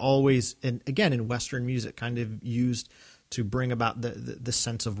 horns are always, and again in Western music, kind of used to bring about the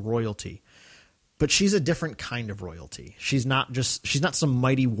sense of royalty. But she's a different kind of royalty. She's not some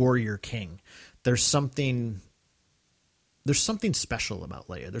mighty warrior king. There's something special about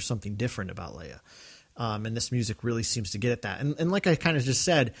Leia. There's something different about Leia. And this music really seems to get at that. And like I kind of just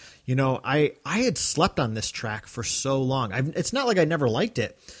said, I had slept on this track for so long. It's not like I never liked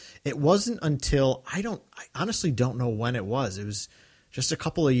it. It wasn't until I honestly don't know when it was. It was just a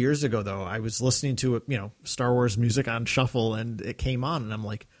couple of years ago, though. I was listening to Star Wars music on shuffle, and it came on, and I'm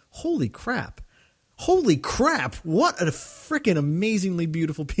like, holy crap, what a freaking amazingly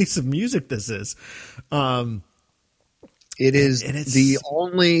beautiful piece of music this is. It is the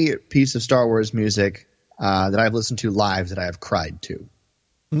only piece of Star Wars music that I've listened to live that I have cried to.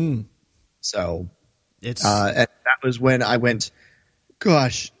 So and that was when I went,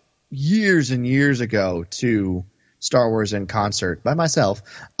 years and years ago to Star Wars in concert by myself.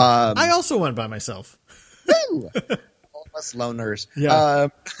 I also went by myself. Woo! All of us loners. Yeah.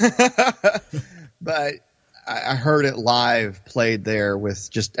 But I heard it live, played there with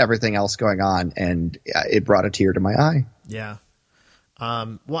just everything else going on, and it brought a tear to my eye. Yeah.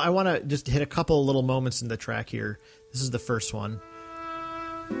 Well, I want to just hit a couple of little moments in the track here. This is the first one.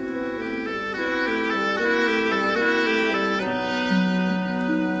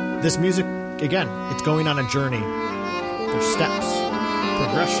 This music, again, it's going on a journey. There's steps,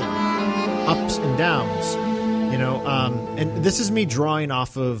 progression, ups and downs. And this is me drawing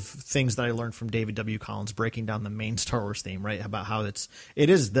off of things that I learned from David W. Collins breaking down the main Star Wars theme, right? About how it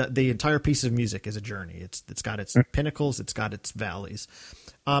is the entire piece of music is a journey. It's got its pinnacles, it's got its valleys.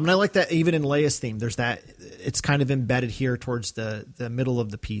 And I like that even in Leia's theme, there's that, it's kind of embedded here towards the middle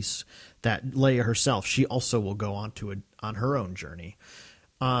of the piece that Leia herself, she also will go on her own journey.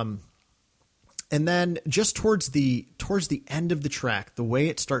 And then just towards the end of the track, the way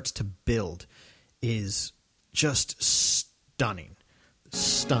it starts to build is just stunning.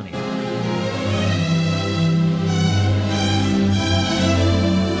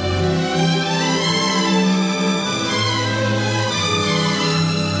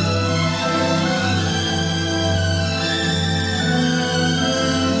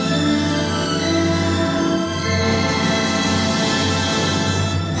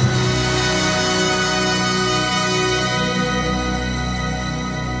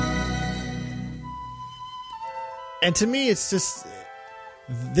 And to me, it's just,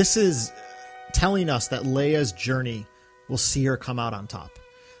 this is telling us that Leia's journey will see her come out on top,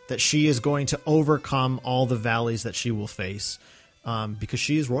 that she is going to overcome all the valleys that she will face, because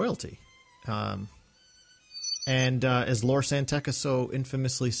she is royalty. And as Lor Santeca so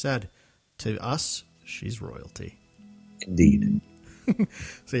infamously said, to us, she's royalty. Indeed.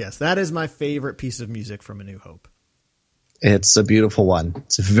 So yes, that is my favorite piece of music from A New Hope. It's a beautiful one.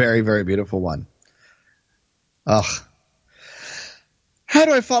 It's a very, very beautiful one. Ugh. How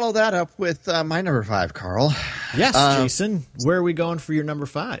do I follow that up with my number 5, Carl? Yes, Jason. Where are we going for your number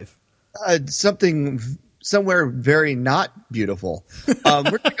 5? Somewhere very not beautiful. We're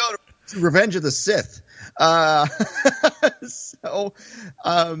going to go to Revenge of the Sith. And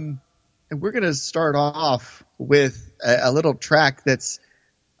we're going to start off with a little track that's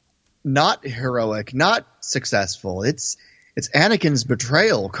not heroic, not successful. It's Anakin's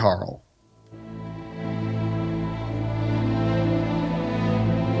betrayal, Carl.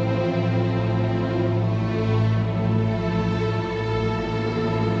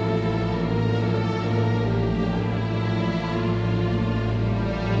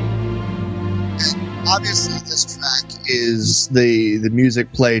 Obviously, this track is the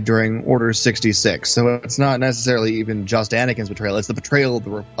music played during Order 66, so it's not necessarily even just Anakin's betrayal. It's the betrayal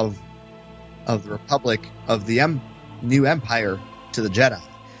of the Republic, of the new Empire to the Jedi.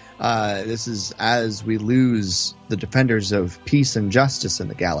 This is as we lose the defenders of peace and justice in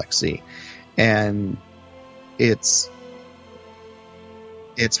the galaxy, and it's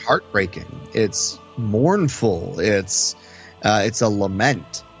heartbreaking. It's mournful. It's a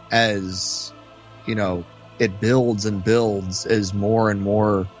lament as, you know, it builds and builds as more and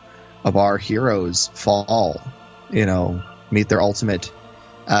more of our heroes fall, you know, meet their ultimate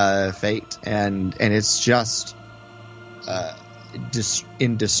fate, and it's just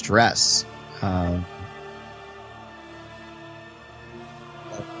in distress.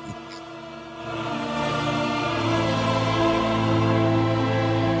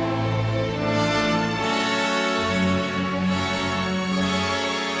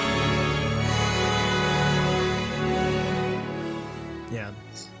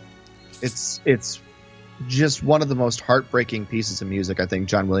 It's just one of the most heartbreaking pieces of music I think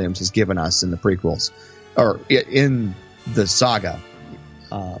John Williams has given us in the prequels, or in the saga.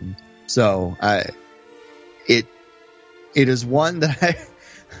 It is one that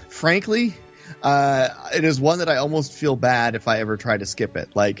frankly, it is one that I almost feel bad if I ever try to skip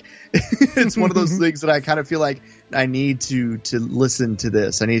it. Like, it's one of those things that I kind of feel like I need to listen to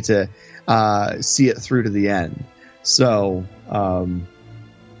this. I need to see it through to the end. So,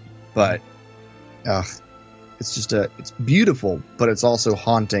 but it's beautiful, but it's also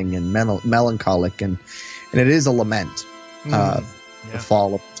haunting and melancholic, and it is a lament. The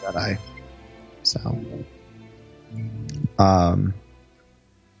fall of the Jedi. So,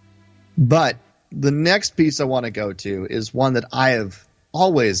 but the next piece I want to go to is one that I have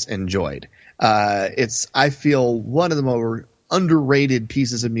always enjoyed. It's, I feel, one of the more underrated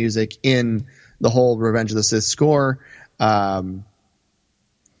pieces of music in the whole Revenge of the Sith score. And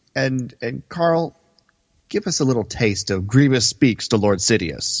Carl, give us a little taste of Grievous Speaks to Lord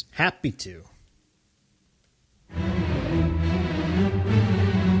Sidious. Happy to.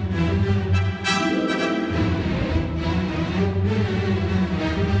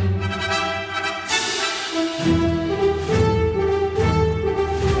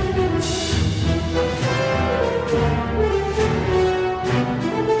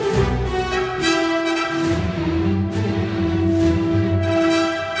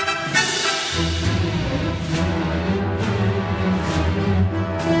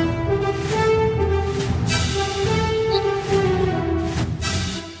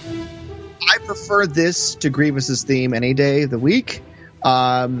 prefer this to Grievous's theme any day of the week.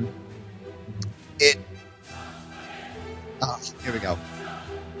 Here we go.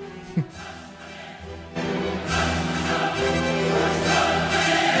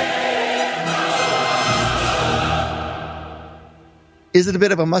 Is it a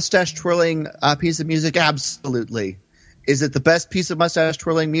bit of a mustache twirling piece of music? Absolutely. Is it the best piece of mustache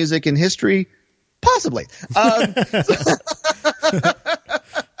twirling music in history? Possibly.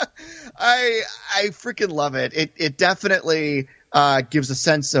 I freaking love it. It definitely gives a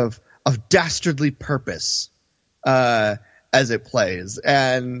sense of dastardly purpose as it plays,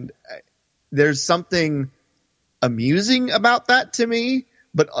 and there's something amusing about that to me.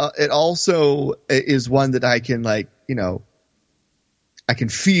 But it also is one that I can I can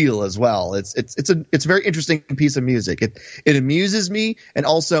feel as well. It's a very interesting piece of music. It amuses me and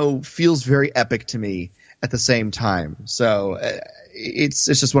also feels very epic to me at the same time. So it's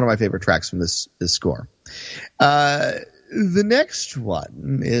just one of my favorite tracks from this score. The next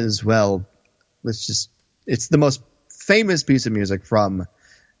one is, well, it's the most famous piece of music from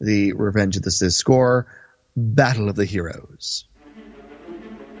the Revenge of the Sith score, Battle of the Heroes.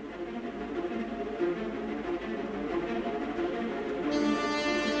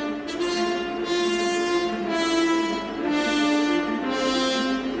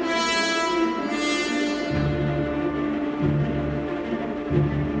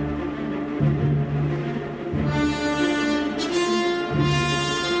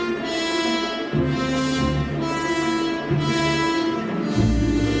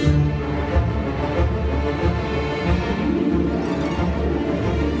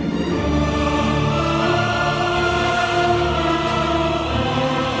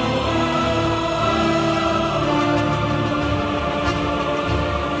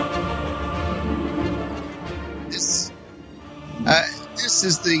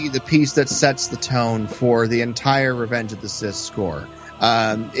 This is the piece that sets the tone for the entire Revenge of the Sith score.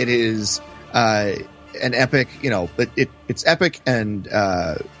 It is an epic, but it's epic and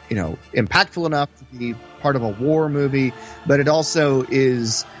impactful enough to be part of a war movie, but it also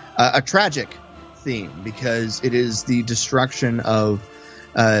is a tragic theme because it is the destruction of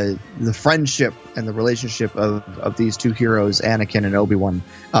the friendship and the relationship of these two heroes, Anakin and Obi-Wan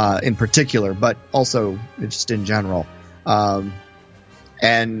in particular, but also just in general.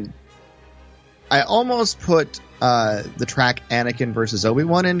 And I almost put the track Anakin versus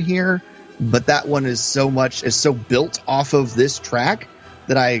Obi-Wan in here, but that one is so built off of this track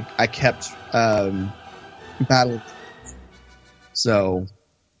that I kept Battle. So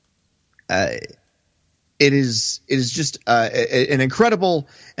it is just an incredible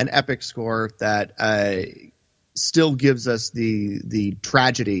and epic score that still gives us the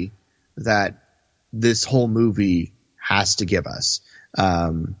tragedy that this whole movie has to give us.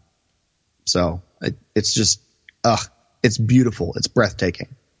 So it's just, it's beautiful. It's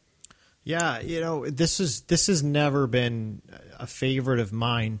breathtaking. Yeah. This has never been a favorite of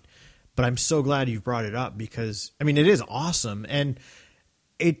mine, but I'm so glad you've brought it up because it is awesome. And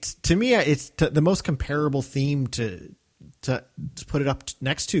to me, it's the most comparable theme to put it up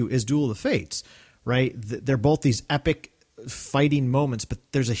next to is Duel of the Fates, right? They're both these epic fighting moments, but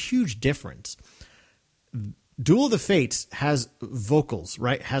there's a huge difference. Duel of the Fates has vocals,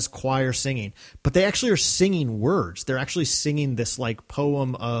 right? Has choir singing, but they actually are singing words. They're actually singing this like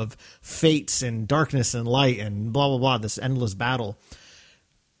poem of fates and darkness and light and blah, blah, blah, this endless battle.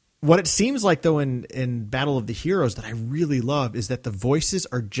 What it seems like though in Battle of the Heroes that I really love is that the voices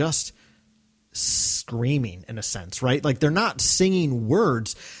are just screaming in a sense, right? Like they're not singing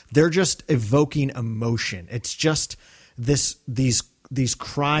words. They're just evoking emotion. It's just these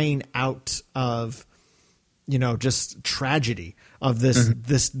crying out of, just tragedy of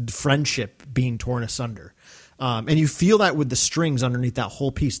this friendship being torn asunder. And you feel that with the strings underneath that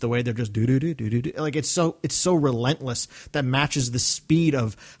whole piece, the way they're just do. Like it's so relentless that matches the speed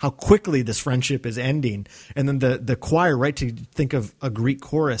of how quickly this friendship is ending. And then the choir, right, to think of a Greek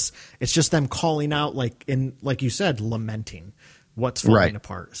chorus, it's just them calling out like you said, lamenting what's falling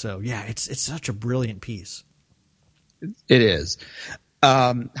apart. So yeah, it's such a brilliant piece. It is.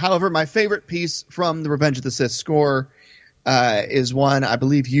 However, my favorite piece from the Revenge of the Sith score is one I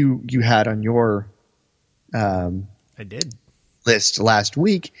believe you had on your I did list last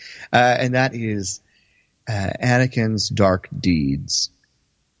week, and that is Anakin's Dark Deeds.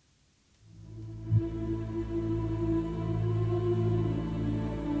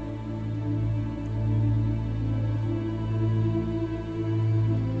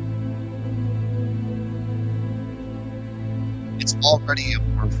 It's already a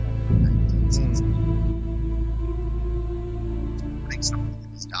powerful moment. I think someone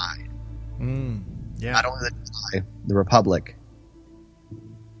has died. Yeah. Not only the Republic.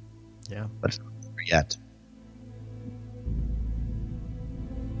 Yeah. But it's not over yet.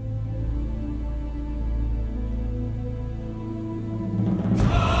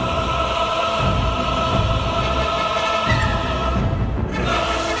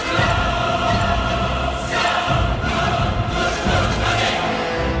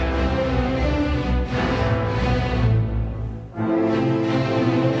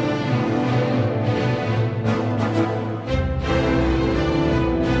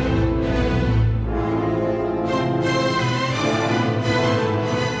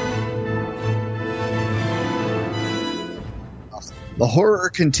 The horror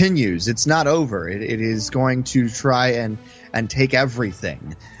continues. It's not over. It is going to try and take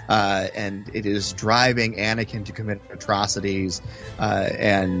everything, and it is driving Anakin to commit atrocities,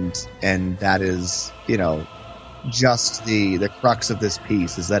 and that is, just the crux of this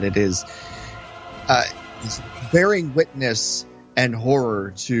piece is that it is bearing witness and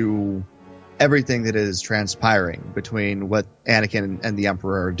horror to everything that is transpiring between what Anakin and the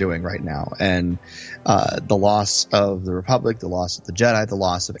Emperor are doing right now, and the loss of the Republic, the loss of the Jedi, the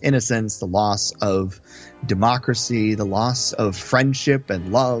loss of innocence, the loss of democracy, the loss of friendship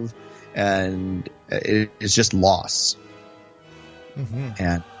and love, and it is just loss.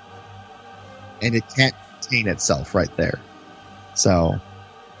 And it can't contain itself right there. So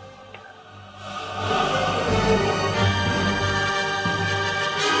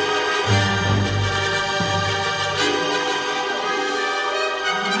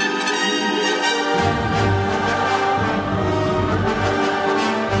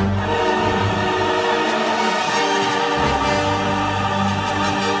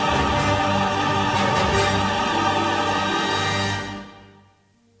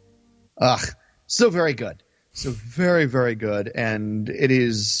so very good. So very, very good. And it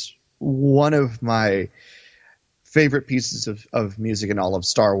is one of my favorite pieces of music in all of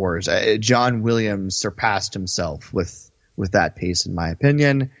Star Wars. John Williams surpassed himself with that piece, in my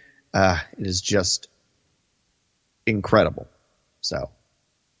opinion. It is just incredible. So,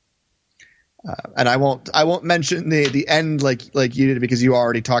 and I won't mention the end like you did, because you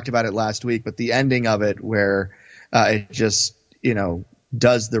already talked about it last week, but the ending of it where it just,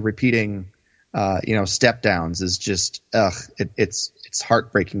 does the repeating step downs is just it's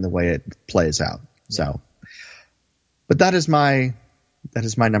heartbreaking the way it plays out. So, but that is my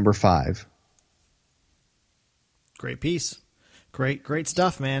number 5. Great piece. Great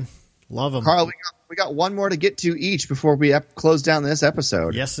stuff, man. Love them. Carl, we got one more to get to each before we close down this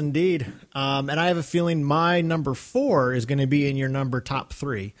episode. Yes, indeed. And I have a feeling my number 4 is going to be in your top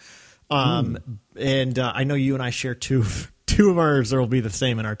 3. And I know you and I share two of ours. There will be the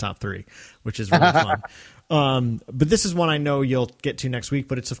same in our top 3, which is really fun. But this is one I know you'll get to next week,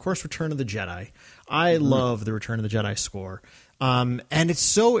 but it's, of course, Return of the Jedi. I love the Return of the Jedi score. And it's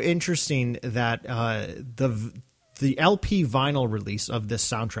so interesting that the LP vinyl release of this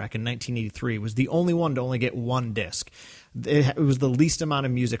soundtrack in 1983 was the only one to only get 1 disc. It was the least amount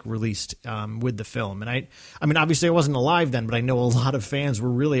of music released with the film. And I mean, obviously I wasn't alive then, but I know a lot of fans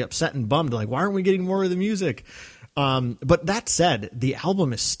were really upset and bummed. Like, why aren't we getting more of the music? But that said, the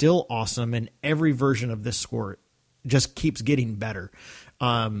album is still awesome, and every version of this score just keeps getting better.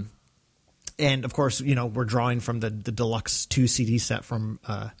 And of course, we're drawing from the deluxe 2 CD set from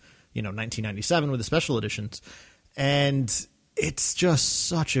 1997 with the special editions, and it's just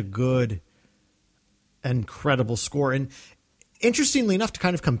such a good, incredible score. And interestingly enough, to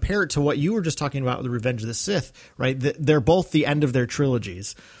kind of compare it to what you were just talking about with the Revenge of the Sith, right? They're both the end of their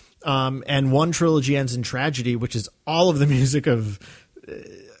trilogies. And one trilogy ends in tragedy, which is all of the music of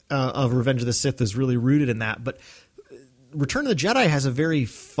Revenge of the Sith is really rooted in that. But Return of the Jedi has a very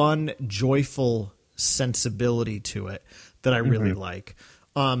fun, joyful sensibility to it that I really like.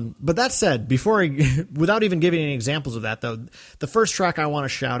 But that said, without even giving any examples of that, though, the first track I want to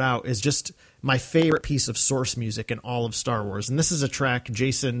shout out is just my favorite piece of source music in all of Star Wars. And this is a track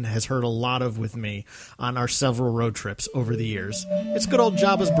Jason has heard a lot of with me on our several road trips over the years. It's good old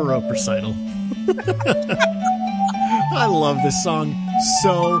Jabba's Baroque recital. I love this song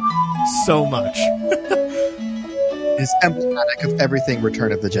so much. It's emblematic of everything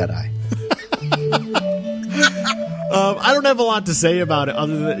Return of the Jedi. I don't have a lot to say about it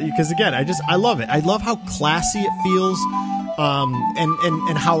other than because, again, I love it. I love how classy it feels.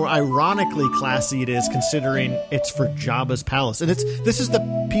 And how ironically classy it is, considering it's for Jabba's palace. And this is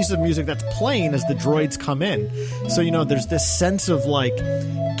the piece of music that's playing as the droids come in. So, there's this sense of like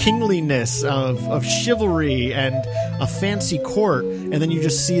kingliness, of chivalry and a fancy court. And then you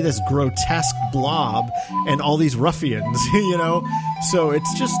just see this grotesque blob and all these ruffians, So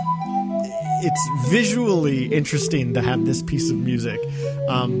it's just, it's visually interesting to have this piece of music.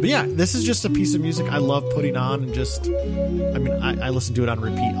 But yeah, this is just a piece of music I love putting on, and just, I mean, I listen to it on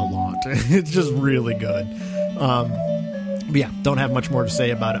repeat a lot. It's just really good. But yeah, don't have much more to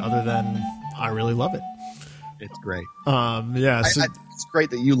say about it other than I really love it. It's great. Yeah, so, it's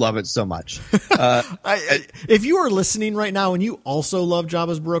great that you love it so much. if you are listening right now and you also love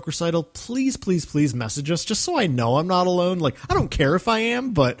Jabba's Baroque Recital, please, please, please message us just so I know I'm not alone. Like, I don't care if I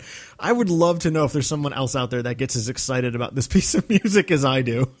am, but I would love to know if there's someone else out there that gets as excited about this piece of music as I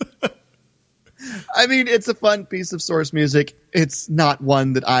do. I mean, it's a fun piece of source music. It's not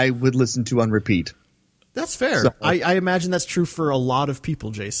one that I would listen to on repeat. That's fair. So, I imagine that's true for a lot of people,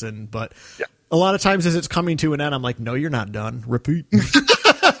 Jason, but yeah. A lot of times as it's coming to an end, I'm like, no, you're not done. Repeat. It's,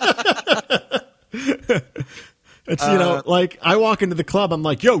 you know, like I walk into the club, I'm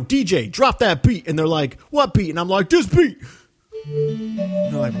like, yo, DJ, drop that beat. And they're like, what beat? And I'm like, this beat. And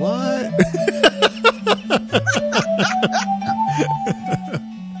they're like, what?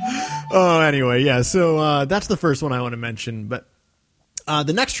 Oh, anyway, yeah. So that's the first one I want to mention. But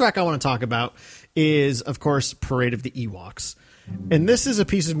the next track I want to talk about is, of course, Parade of the Ewoks. And this is a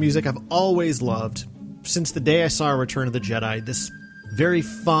piece of music I've always loved since the day I saw Return of the Jedi. This very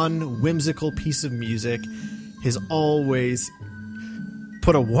fun, whimsical piece of music has always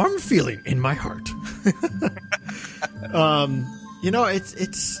put a warm feeling in my heart. You know,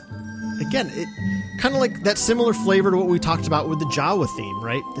 it's again, it kind of like that similar flavor to what we talked about with the Jawa theme,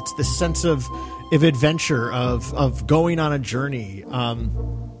 right? It's this sense of adventure, of going on a journey.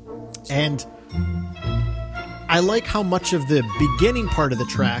 And I like how much of the beginning part of the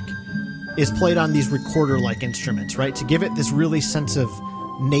track is played on these recorder-like instruments, right? To give it this really sense of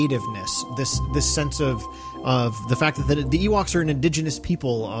nativeness, this sense of the fact that the Ewoks are an indigenous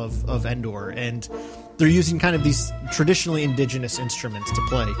people of Endor, and they're using kind of these traditionally indigenous instruments to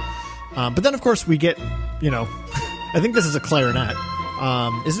play. But then, of course, we get, you know, I think this is a clarinet.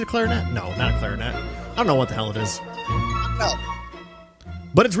 Is it a clarinet? No, not a clarinet. I don't know what the hell it is. No.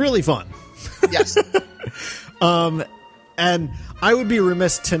 But it's really fun. Yes. And I would be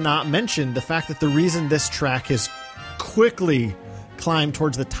remiss to not mention the fact that the reason this track has quickly climbed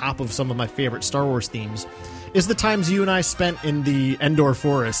towards the top of some of my favorite Star Wars themes is the times you and I spent in the Endor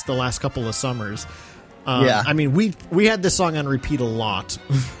Forest the last couple of summers. Yeah. I mean, we had this song on repeat a lot.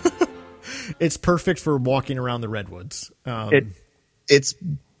 It's perfect for walking around the redwoods. I'll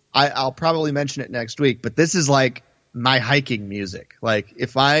probably mention it next week, but this is like my hiking music. Like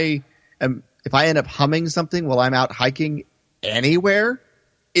if I end up humming something while I'm out hiking anywhere,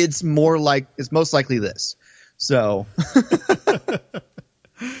 it's most likely this. So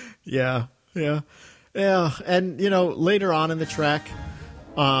yeah. And you know, later on in the track,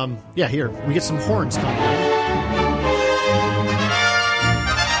 here we get some horns coming in.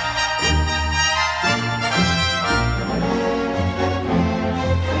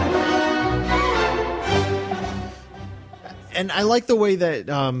 And I like the way that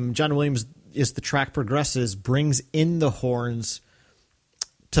John Williams, as the track progresses, brings in the horns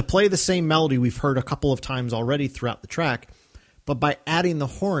to play the same melody we've heard a couple of times already throughout the track. But by adding the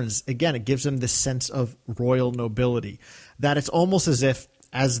horns, again, it gives them this sense of royal nobility, that it's almost as if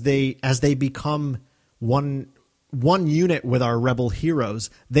as they become one unit with our rebel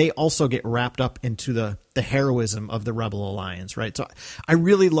heroes, they also get wrapped up into the heroism of the Rebel Alliance, right? So I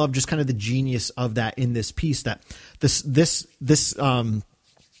really love just kind of the genius of that in this piece, that this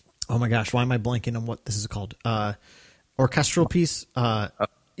oh my gosh, why am I blanking on what this is called? Orchestral piece.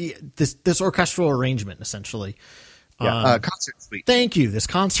 This orchestral arrangement, essentially. Concert suite. Thank you. This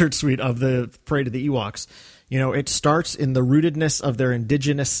concert suite of the Parade of the Ewoks. You know, it starts in the rootedness of their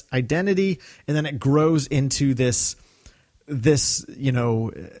indigenous identity, and then it grows into this, you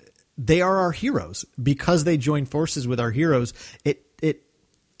know, they are our heroes because they join forces with our heroes.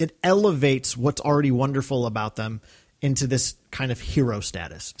 It elevates what's already wonderful about them into this kind of hero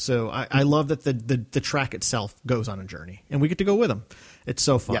status. So I love that the track itself goes on a journey, and we get to go with them. It's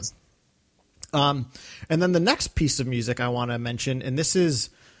so fun. Yes. And then the next piece of music I want to mention, and this is,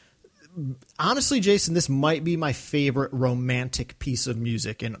 honestly, Jason, this might be my favorite romantic piece of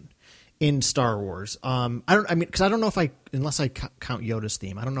music in Star Wars. Because I don't know if unless I count Yoda's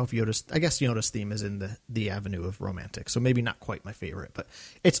theme, I don't know if I guess Yoda's theme is in the avenue of romantic, so maybe not quite my favorite, but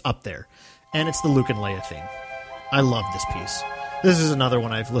it's up there. And it's the Luke and Leia theme. I love this piece. This is another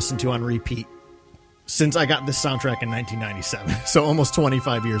one I've listened to on repeat since I got this soundtrack in 1997. So almost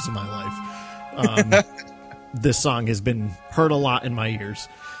 25 years of my life. This song has been heard a lot in my ears.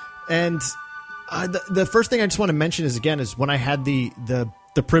 And the first thing I just want to mention is when I had the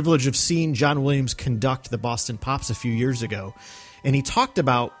privilege of seeing John Williams conduct the Boston Pops a few years ago, and he talked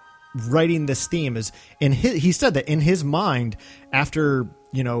about writing this theme is he said that in his mind, after,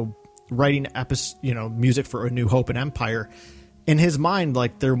 writing music for A New Hope and Empire, in his mind,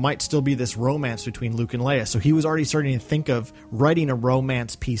 like, there might still be this romance between Luke and Leia. So he was already starting to think of writing a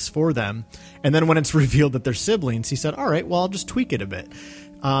romance piece for them. And then when it's revealed that they're siblings, he said, all right, well, I'll just tweak it a bit.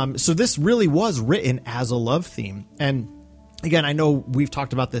 So this really was written as a love theme. And again, I know we've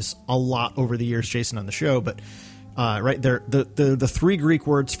talked about this a lot over the years, Jason, on the show, but right there, the three Greek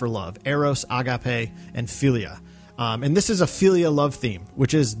words for love: eros, agape, and philia. And this is a philia love theme,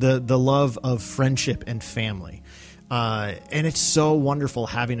 which is the love of friendship and family. And it's so wonderful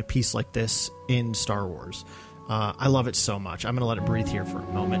having a piece like this in Star Wars. I love it so much. I'm going to let it breathe here for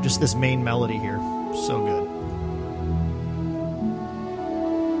a moment. Just this main melody here, so good.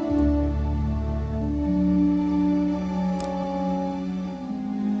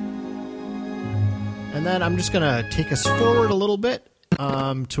 And then I'm just going to take us forward a little bit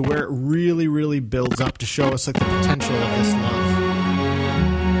to where it really, really builds up to show us like the potential of this love.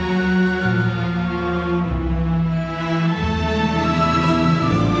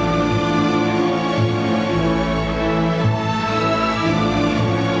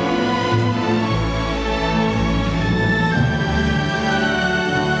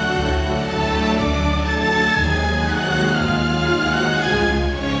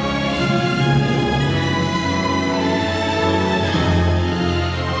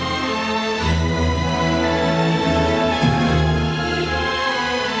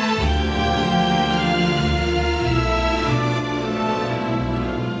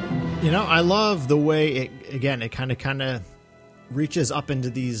 I love the way it kind of reaches up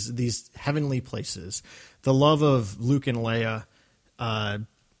into these heavenly places. The love of Luke and Leia kind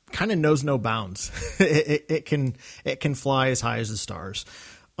of knows no bounds. it can fly as high as the stars.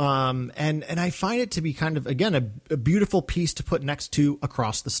 And I find it to be kind of, again, a beautiful piece to put next to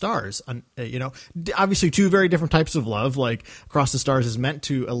Across the Stars. Obviously two very different types of love. Like Across the Stars is meant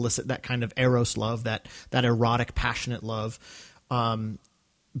to elicit that kind of eros love, that erotic, passionate love.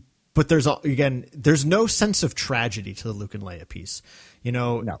 But there's no sense of tragedy to the Luke and Leia piece.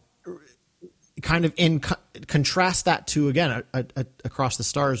 No. Kind of contrast that to, again, Across the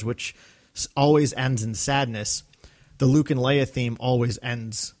Stars, which always ends in sadness. The Luke and Leia theme always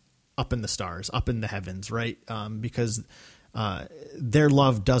ends up in the stars, up in the heavens, right? Because their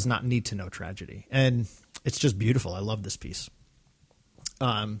love does not need to know tragedy. And it's just beautiful. I love this piece.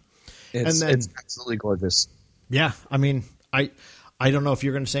 It's absolutely gorgeous. Yeah. I mean, I don't know if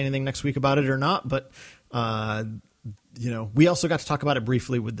you're going to say anything next week about it or not, but, we also got to talk about it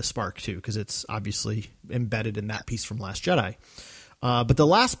briefly with the Spark too, because it's obviously embedded in that piece from Last Jedi. But the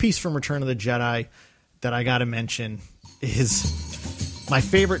last piece from Return of the Jedi that I got to mention is my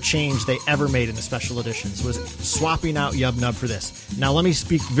favorite change they ever made in the special editions was swapping out Yub Nub for this. Now, let me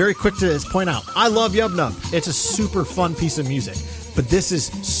speak very quick to this, point out, I love Yub Nub. It's a super fun piece of music, but this is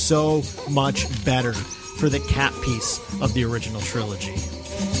so much better for the cat piece of the original trilogy.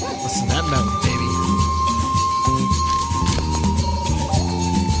 Listen to that melody, baby.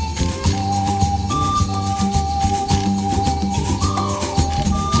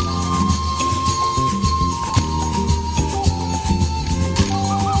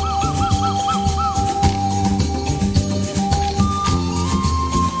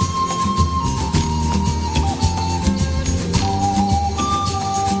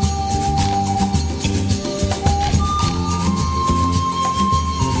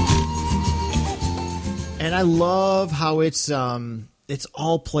 I love how it's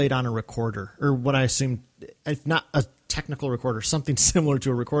all played on a recorder, or what I assume, if not a technical recorder, something similar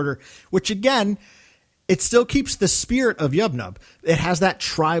to a recorder, which again, it still keeps the spirit of Yub Nub. It has that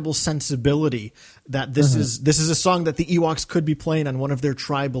tribal sensibility that this is a song that the Ewoks could be playing on one of their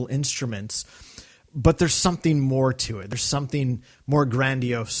tribal instruments, but there's something more to it. There's something more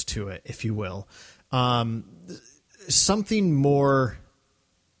grandiose to it, if you will. Something more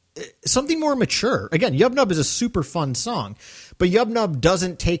mature. Again, Yub Nub is a super fun song, but Yub Nub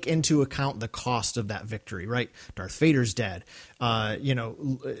doesn't take into account the cost of that victory, right? Darth Vader's dead. Well,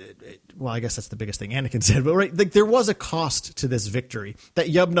 I guess that's the biggest thing Anakin's dead, but right, like there was a cost to this victory that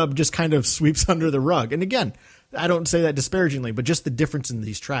Yub Nub just kind of sweeps under the rug. And again, I don't say that disparagingly, but just the difference in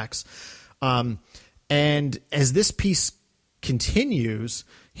these tracks. And as this piece continues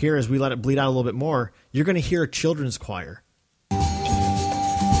here, as we let it bleed out a little bit more, you're going to hear a children's choir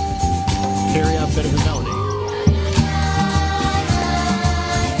carry out a bit of the melody.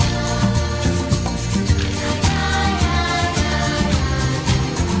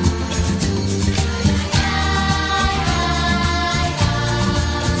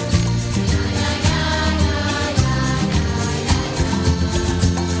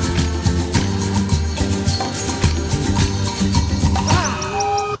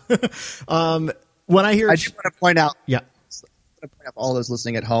 When I hear, I just want to point out, yeah, all those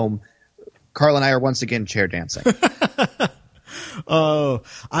listening at home, Carl and I are once again chair dancing.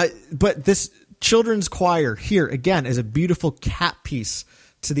 But this children's choir here again is a beautiful cap piece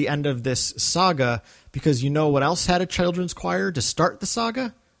to the end of this saga, because you know what else had a children's choir to start the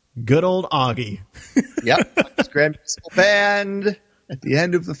saga? Good old Augie. Yep, Grand Municipal Band at the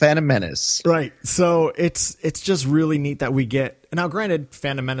end of the Phantom Menace. Right. So it's just really neat that we get. Now, granted,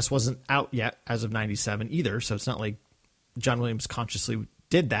 Phantom Menace wasn't out yet as of '97 either, so it's not like John Williams consciously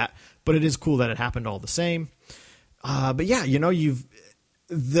did that. But it is cool that it happened all the same. But yeah, you know,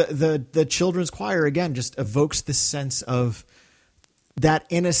 the children's choir again just evokes this sense of that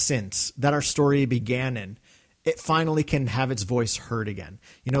innocence that our story began in. It finally can have its voice heard again.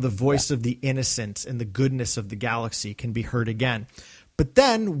 You know, the voice of the innocence and the goodness of the galaxy can be heard again. But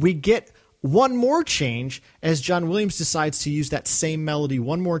then we get one more change as John Williams decides to use that same melody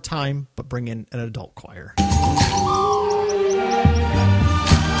one more time, but bring in an adult choir.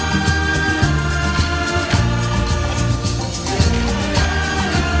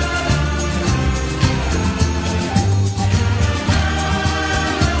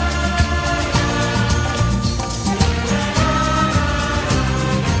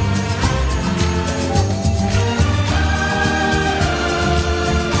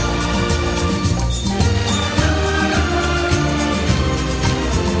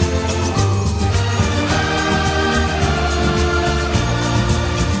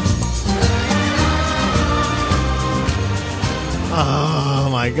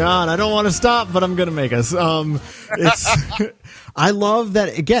 My God, I don't want to stop, but I'm going to make us. I love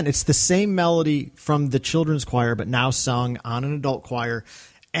that, again, it's the same melody from the children's choir, but now sung on an adult choir.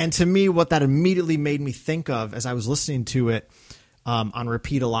 And to me, what that immediately made me think of as I was listening to it on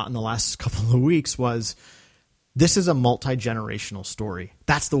repeat a lot in the last couple of weeks was, this is a multi-generational story.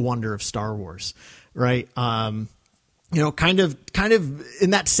 That's the wonder of Star Wars, right? You know, kind of in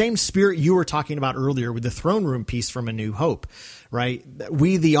that same spirit you were talking about earlier with the throne room piece from A New Hope, right?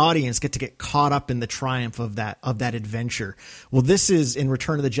 We, the audience, get to get caught up in the triumph of that adventure. Well, this is in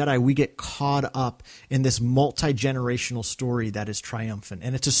Return of the Jedi. We get caught up in this multi-generational story that is triumphant,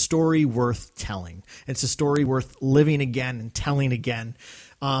 and it's a story worth telling. It's a story worth living again and telling again.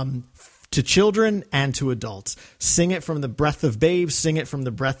 To children and to adults. Sing it from the breath of babes, sing it from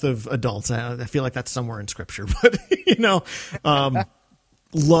the breath of adults. I feel like that's somewhere in scripture, but you know,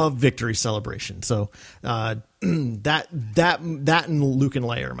 love Victory Celebration. So that and Luke and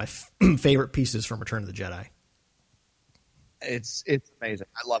Leia are my favorite pieces from Return of the Jedi. It's amazing.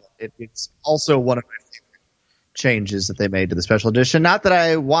 I love it. It's also one of my favorite changes that they made to the special edition. Not that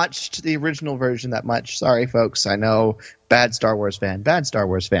I watched the original version that much. Sorry, folks. I know, bad Star Wars fan.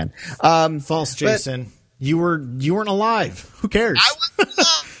 False, Jason. But you weren't alive. Who cares? I wasn't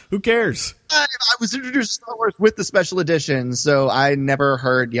alive. Who cares? I was introduced to Star Wars with the special edition, so I never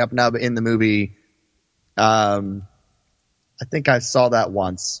heard Yub Nub in the movie. I think I saw that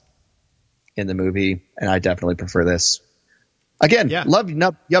once in the movie, and I definitely prefer this. Again, yeah. Love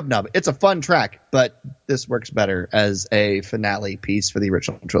Yub Nub. It's a fun track, but this works better as a finale piece for the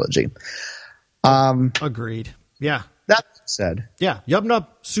original trilogy. Agreed. Yeah. That said. Yeah, Yub Nub,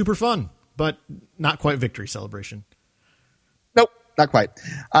 super fun, but not quite Victory Celebration. Nope, not quite.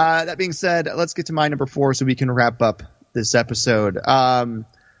 That being said, let's get to my number 4 so we can wrap up this episode. My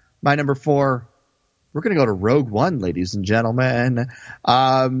number 4, we're going to go to Rogue One, ladies and gentlemen.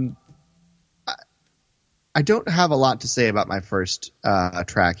 I don't have a lot to say about my first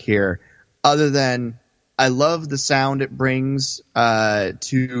track here, other than I love the sound it brings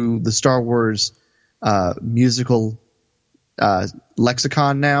to the Star Wars musical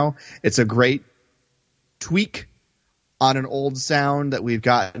lexicon now. It's a great tweak on an old sound that we've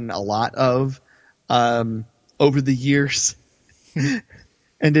gotten a lot of over the years.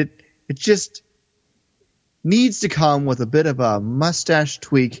 And it just needs to come with a bit of a mustache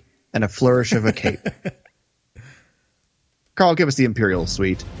tweak and a flourish of a cape. Carl, give us the Imperial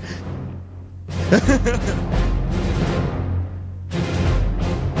Suite.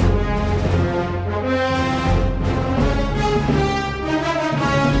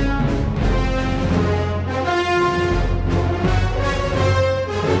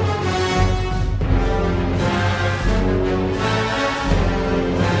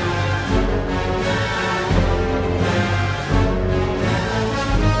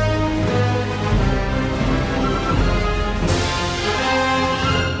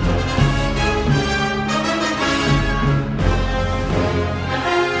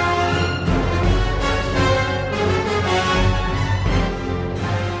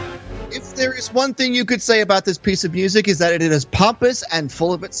 there's one thing you could say about this piece of music is that it is pompous and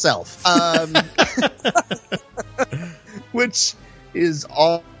full of itself, which is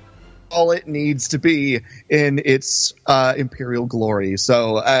all it needs to be in its imperial glory.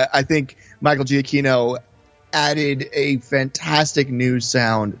 So I think Michael Giacchino added a fantastic new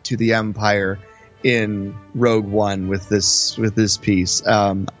sound to the Empire in Rogue One with this piece.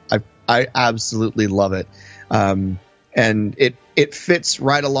 I absolutely love it, and it fits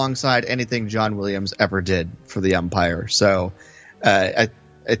right alongside anything John Williams ever did for the Empire. So I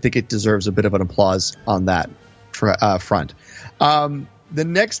think it deserves a bit of an applause on that front. The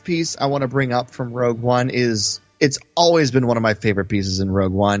next piece I want to bring up from Rogue One it's always been one of my favorite pieces in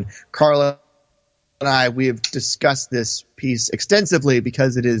Rogue One. Carla and we have discussed this piece extensively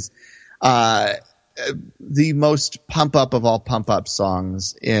because it is the most pump up of all pump up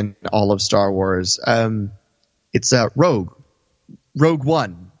songs in all of Star Wars. It's Rogue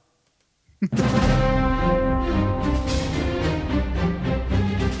One.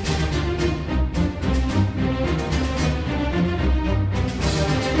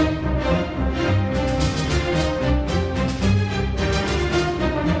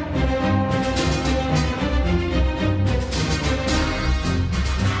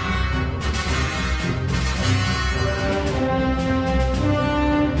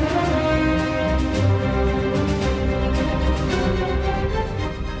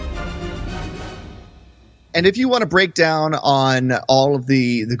 And if you want to break down on all of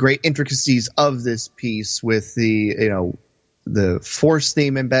the great intricacies of this piece with the Force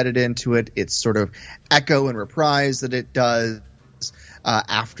theme embedded into it, its sort of echo and reprise that it does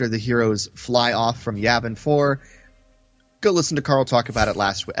after the heroes fly off from Yavin 4, go listen to Carl talk about it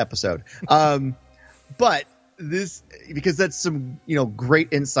last episode. But this, because that's some great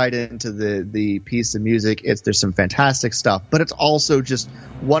insight into the piece of music. There's some fantastic stuff, but it's also just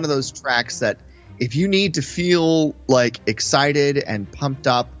one of those tracks that, if you need to feel like excited and pumped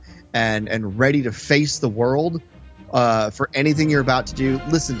up and ready to face the world for anything you're about to do,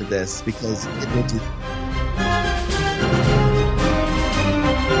 listen to this because it will do.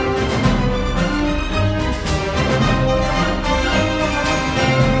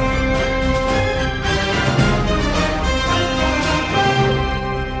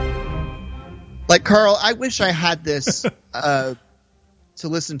 Like, Carl, I wish I had this to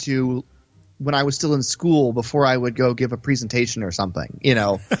listen to when I was still in school before I would go give a presentation or something,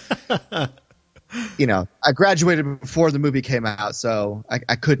 I graduated before the movie came out, so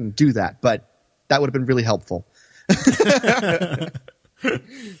I couldn't do that, but that would have been really helpful. The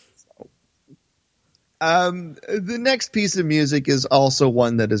next piece of music is also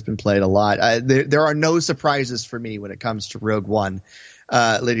one that has been played a lot. There are no surprises for me when it comes to Rogue One,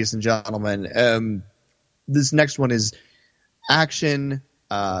 ladies and gentlemen. This next one is action,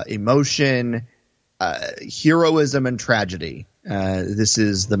 emotion, heroism, and tragedy. This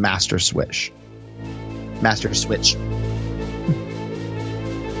is the Master Switch. Master Switch.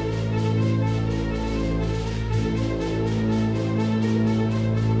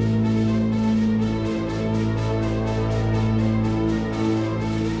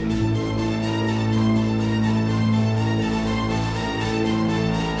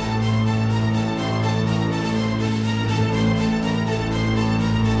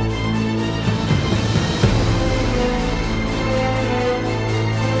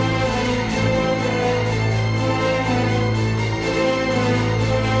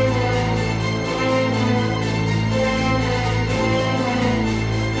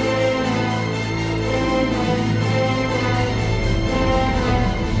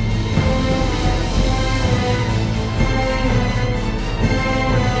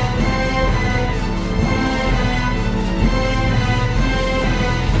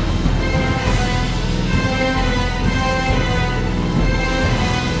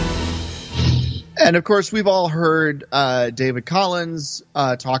 And of course, we've all heard David Collins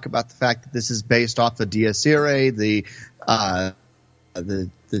talk about the fact that this is based off the Dies Irae, the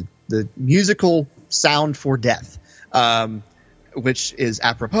musical sound for death, which is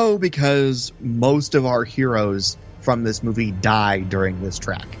apropos because most of our heroes from this movie die during this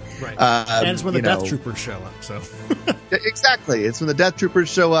track. Right, and it's when the Death Troopers show up. So exactly, it's when the Death Troopers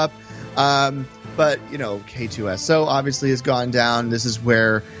show up. But K2SO obviously has gone down. This is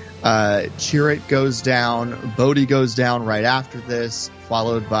where Chirrut goes down, Bodhi goes down right after this,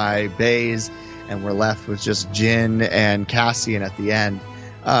 followed by Baze, and we're left with just Jin and Cassian at the end.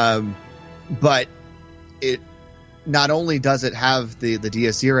 But it not only does it have the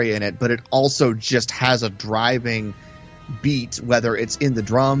Dies Irae in it, but it also just has a driving beat, whether it's in the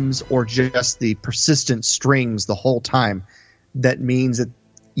drums or just the persistent strings the whole time. That means that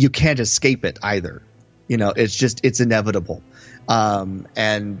you can't escape it either. It's inevitable.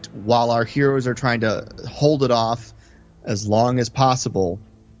 And while our heroes are trying to hold it off as long as possible,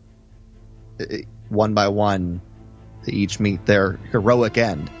 one by one, they each meet their heroic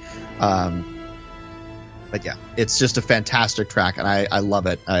end. But yeah, it's just a fantastic track, and I love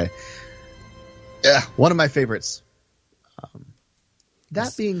it. One of my favorites.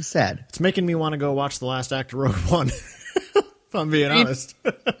 That being said, it's making me want to go watch the last act of Rogue One. If I'm being honest.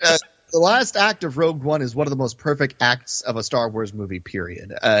 The last act of Rogue One is one of the most perfect acts of a Star Wars movie,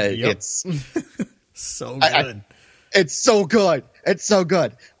 period. It's so good. It's so good. It's so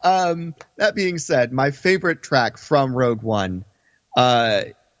good. That being said, my favorite track from Rogue One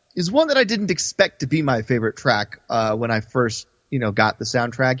is one that I didn't expect to be my favorite track when I first, got the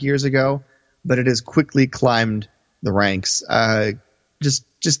soundtrack years ago, but it has quickly climbed the ranks.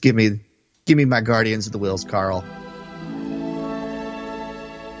 Just give me my Guardians of the Whills, Carl.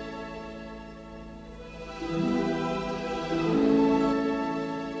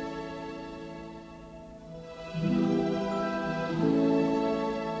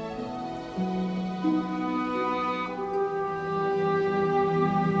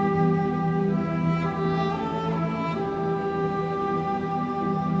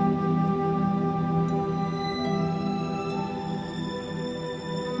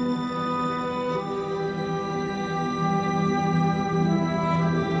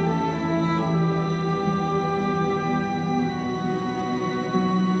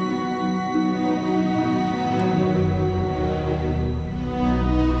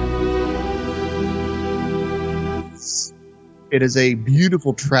 It is a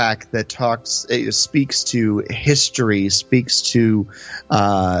beautiful track that speaks to history, speaks to,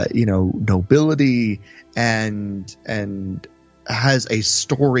 nobility, and has a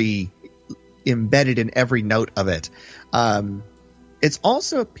story embedded in every note of it. It's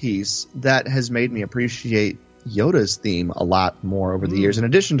also a piece that has made me appreciate Yoda's theme a lot more over the years, in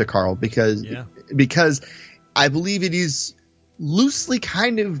addition to Carl, because I believe it is loosely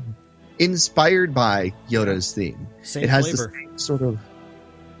kind of inspired by Yoda's theme. Same it has flavor. the same sort of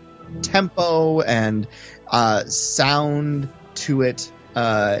tempo and sound to it,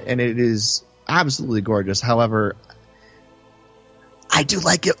 and it is absolutely gorgeous. However, I do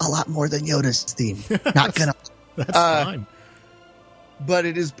like it a lot more than Yoda's theme. Not gonna. That's fine. But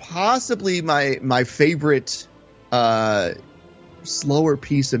it is possibly my favorite slower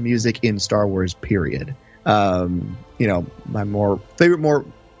piece of music in Star Wars, period. My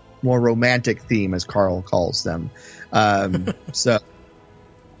more romantic theme, as Carl calls them. So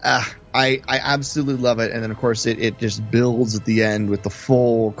I absolutely love it. And then, of course, it just builds at the end with the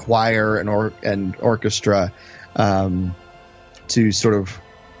full choir and orchestra to sort of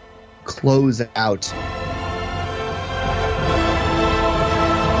close out.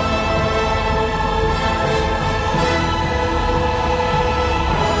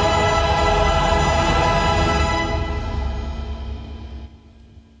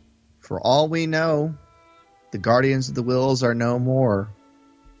 For all we know, the Guardians of the Whills are no more,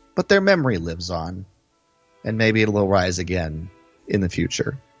 but their memory lives on, and maybe it will rise again in the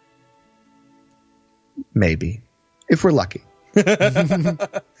future. Maybe, if we're lucky.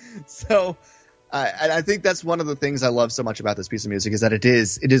 So, and I think that's one of the things I love so much about this piece of music, is that it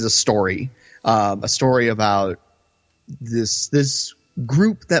is a story about this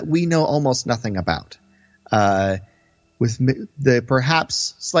group that we know almost nothing about. With the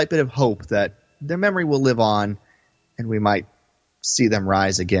perhaps slight bit of hope that their memory will live on and we might see them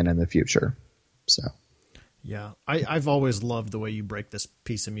rise again in the future. So, yeah, I've always loved the way you break this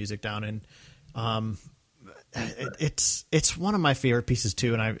piece of music down, and it's one of my favorite pieces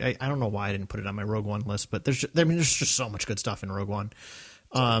too. And I don't know why I didn't put it on my Rogue One list, but there's just so much good stuff in Rogue One.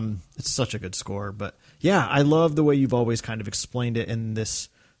 It's such a good score, but yeah, I love the way you've always kind of explained it in this,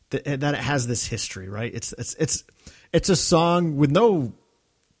 that it has this history, right? It's a song with no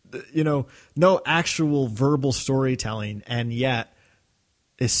actual verbal storytelling, and yet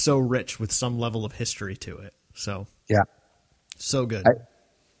is so rich with some level of history to it. So yeah, so good.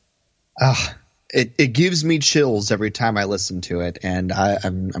 It gives me chills every time I listen to it, and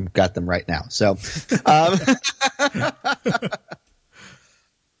I'm got them right now. So,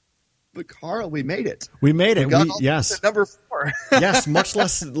 but Carl, we made it. We made it. Yes, number 4. Yes, much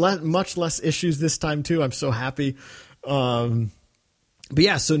less issues this time too. I'm so happy. But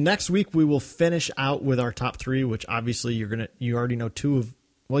yeah, so next week we will finish out with our top 3, which obviously you already know 2 of.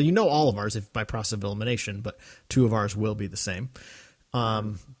 Well, you know all of ours if by process of elimination, but 2 of ours will be the same.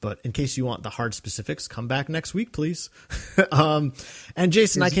 But in case you want the hard specifics, come back next week, please. And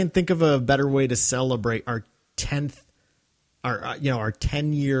Jason, I can't think of a better way to celebrate our 10th our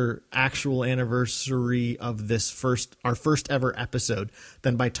 10-year actual anniversary of our first ever episode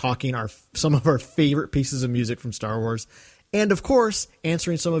than by talking some of our favorite pieces of music from Star Wars. And of course,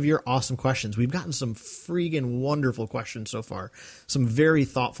 answering some of your awesome questions. We've gotten some freaking wonderful questions so far. Some very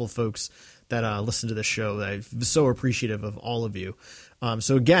thoughtful folks that listen to the show. I'm so appreciative of all of you.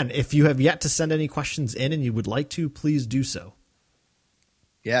 So again, if you have yet to send any questions in and you would like to, please do so.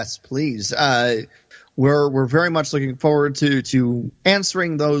 Yes, please. We're very much looking forward to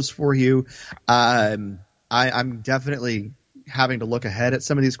answering those for you. I'm definitely having to look ahead at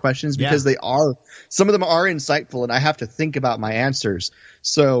some of these questions because some of them are insightful, and I have to think about my answers.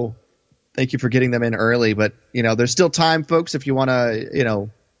 So thank you for getting them in early. But there's still time, folks. If you want to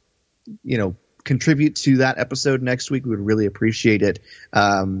contribute to that episode next week, we would really appreciate it.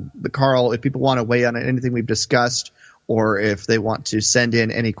 But Carl, if people want to weigh on anything we've discussed, or if they want to send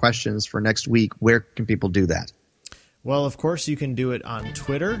in any questions for next week, where can people do that? Well, of course, you can do it on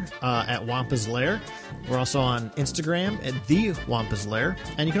Twitter at Wampa's Lair. We're also on Instagram at The Wampa's Lair.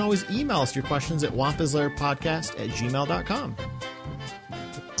 And you can always email us your questions at wampaslairpodcast@gmail.com.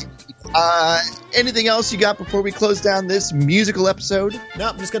 Anything else you got before we close down this musical episode?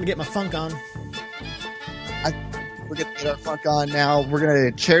 Nope, I'm just going to get my funk on. We're going to get our funk on now. We're going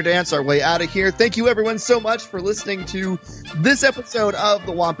to chair dance our way out of here. Thank you, everyone, so much for listening to this episode of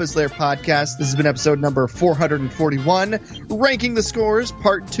the Wampa's Lair podcast. This has been episode number 441, Ranking the Scores,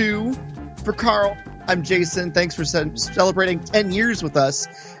 Part 2. For Carl, I'm Jason. Thanks for celebrating 10 years with us,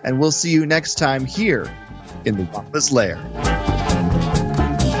 and we'll see you next time here in the Wampa's Lair.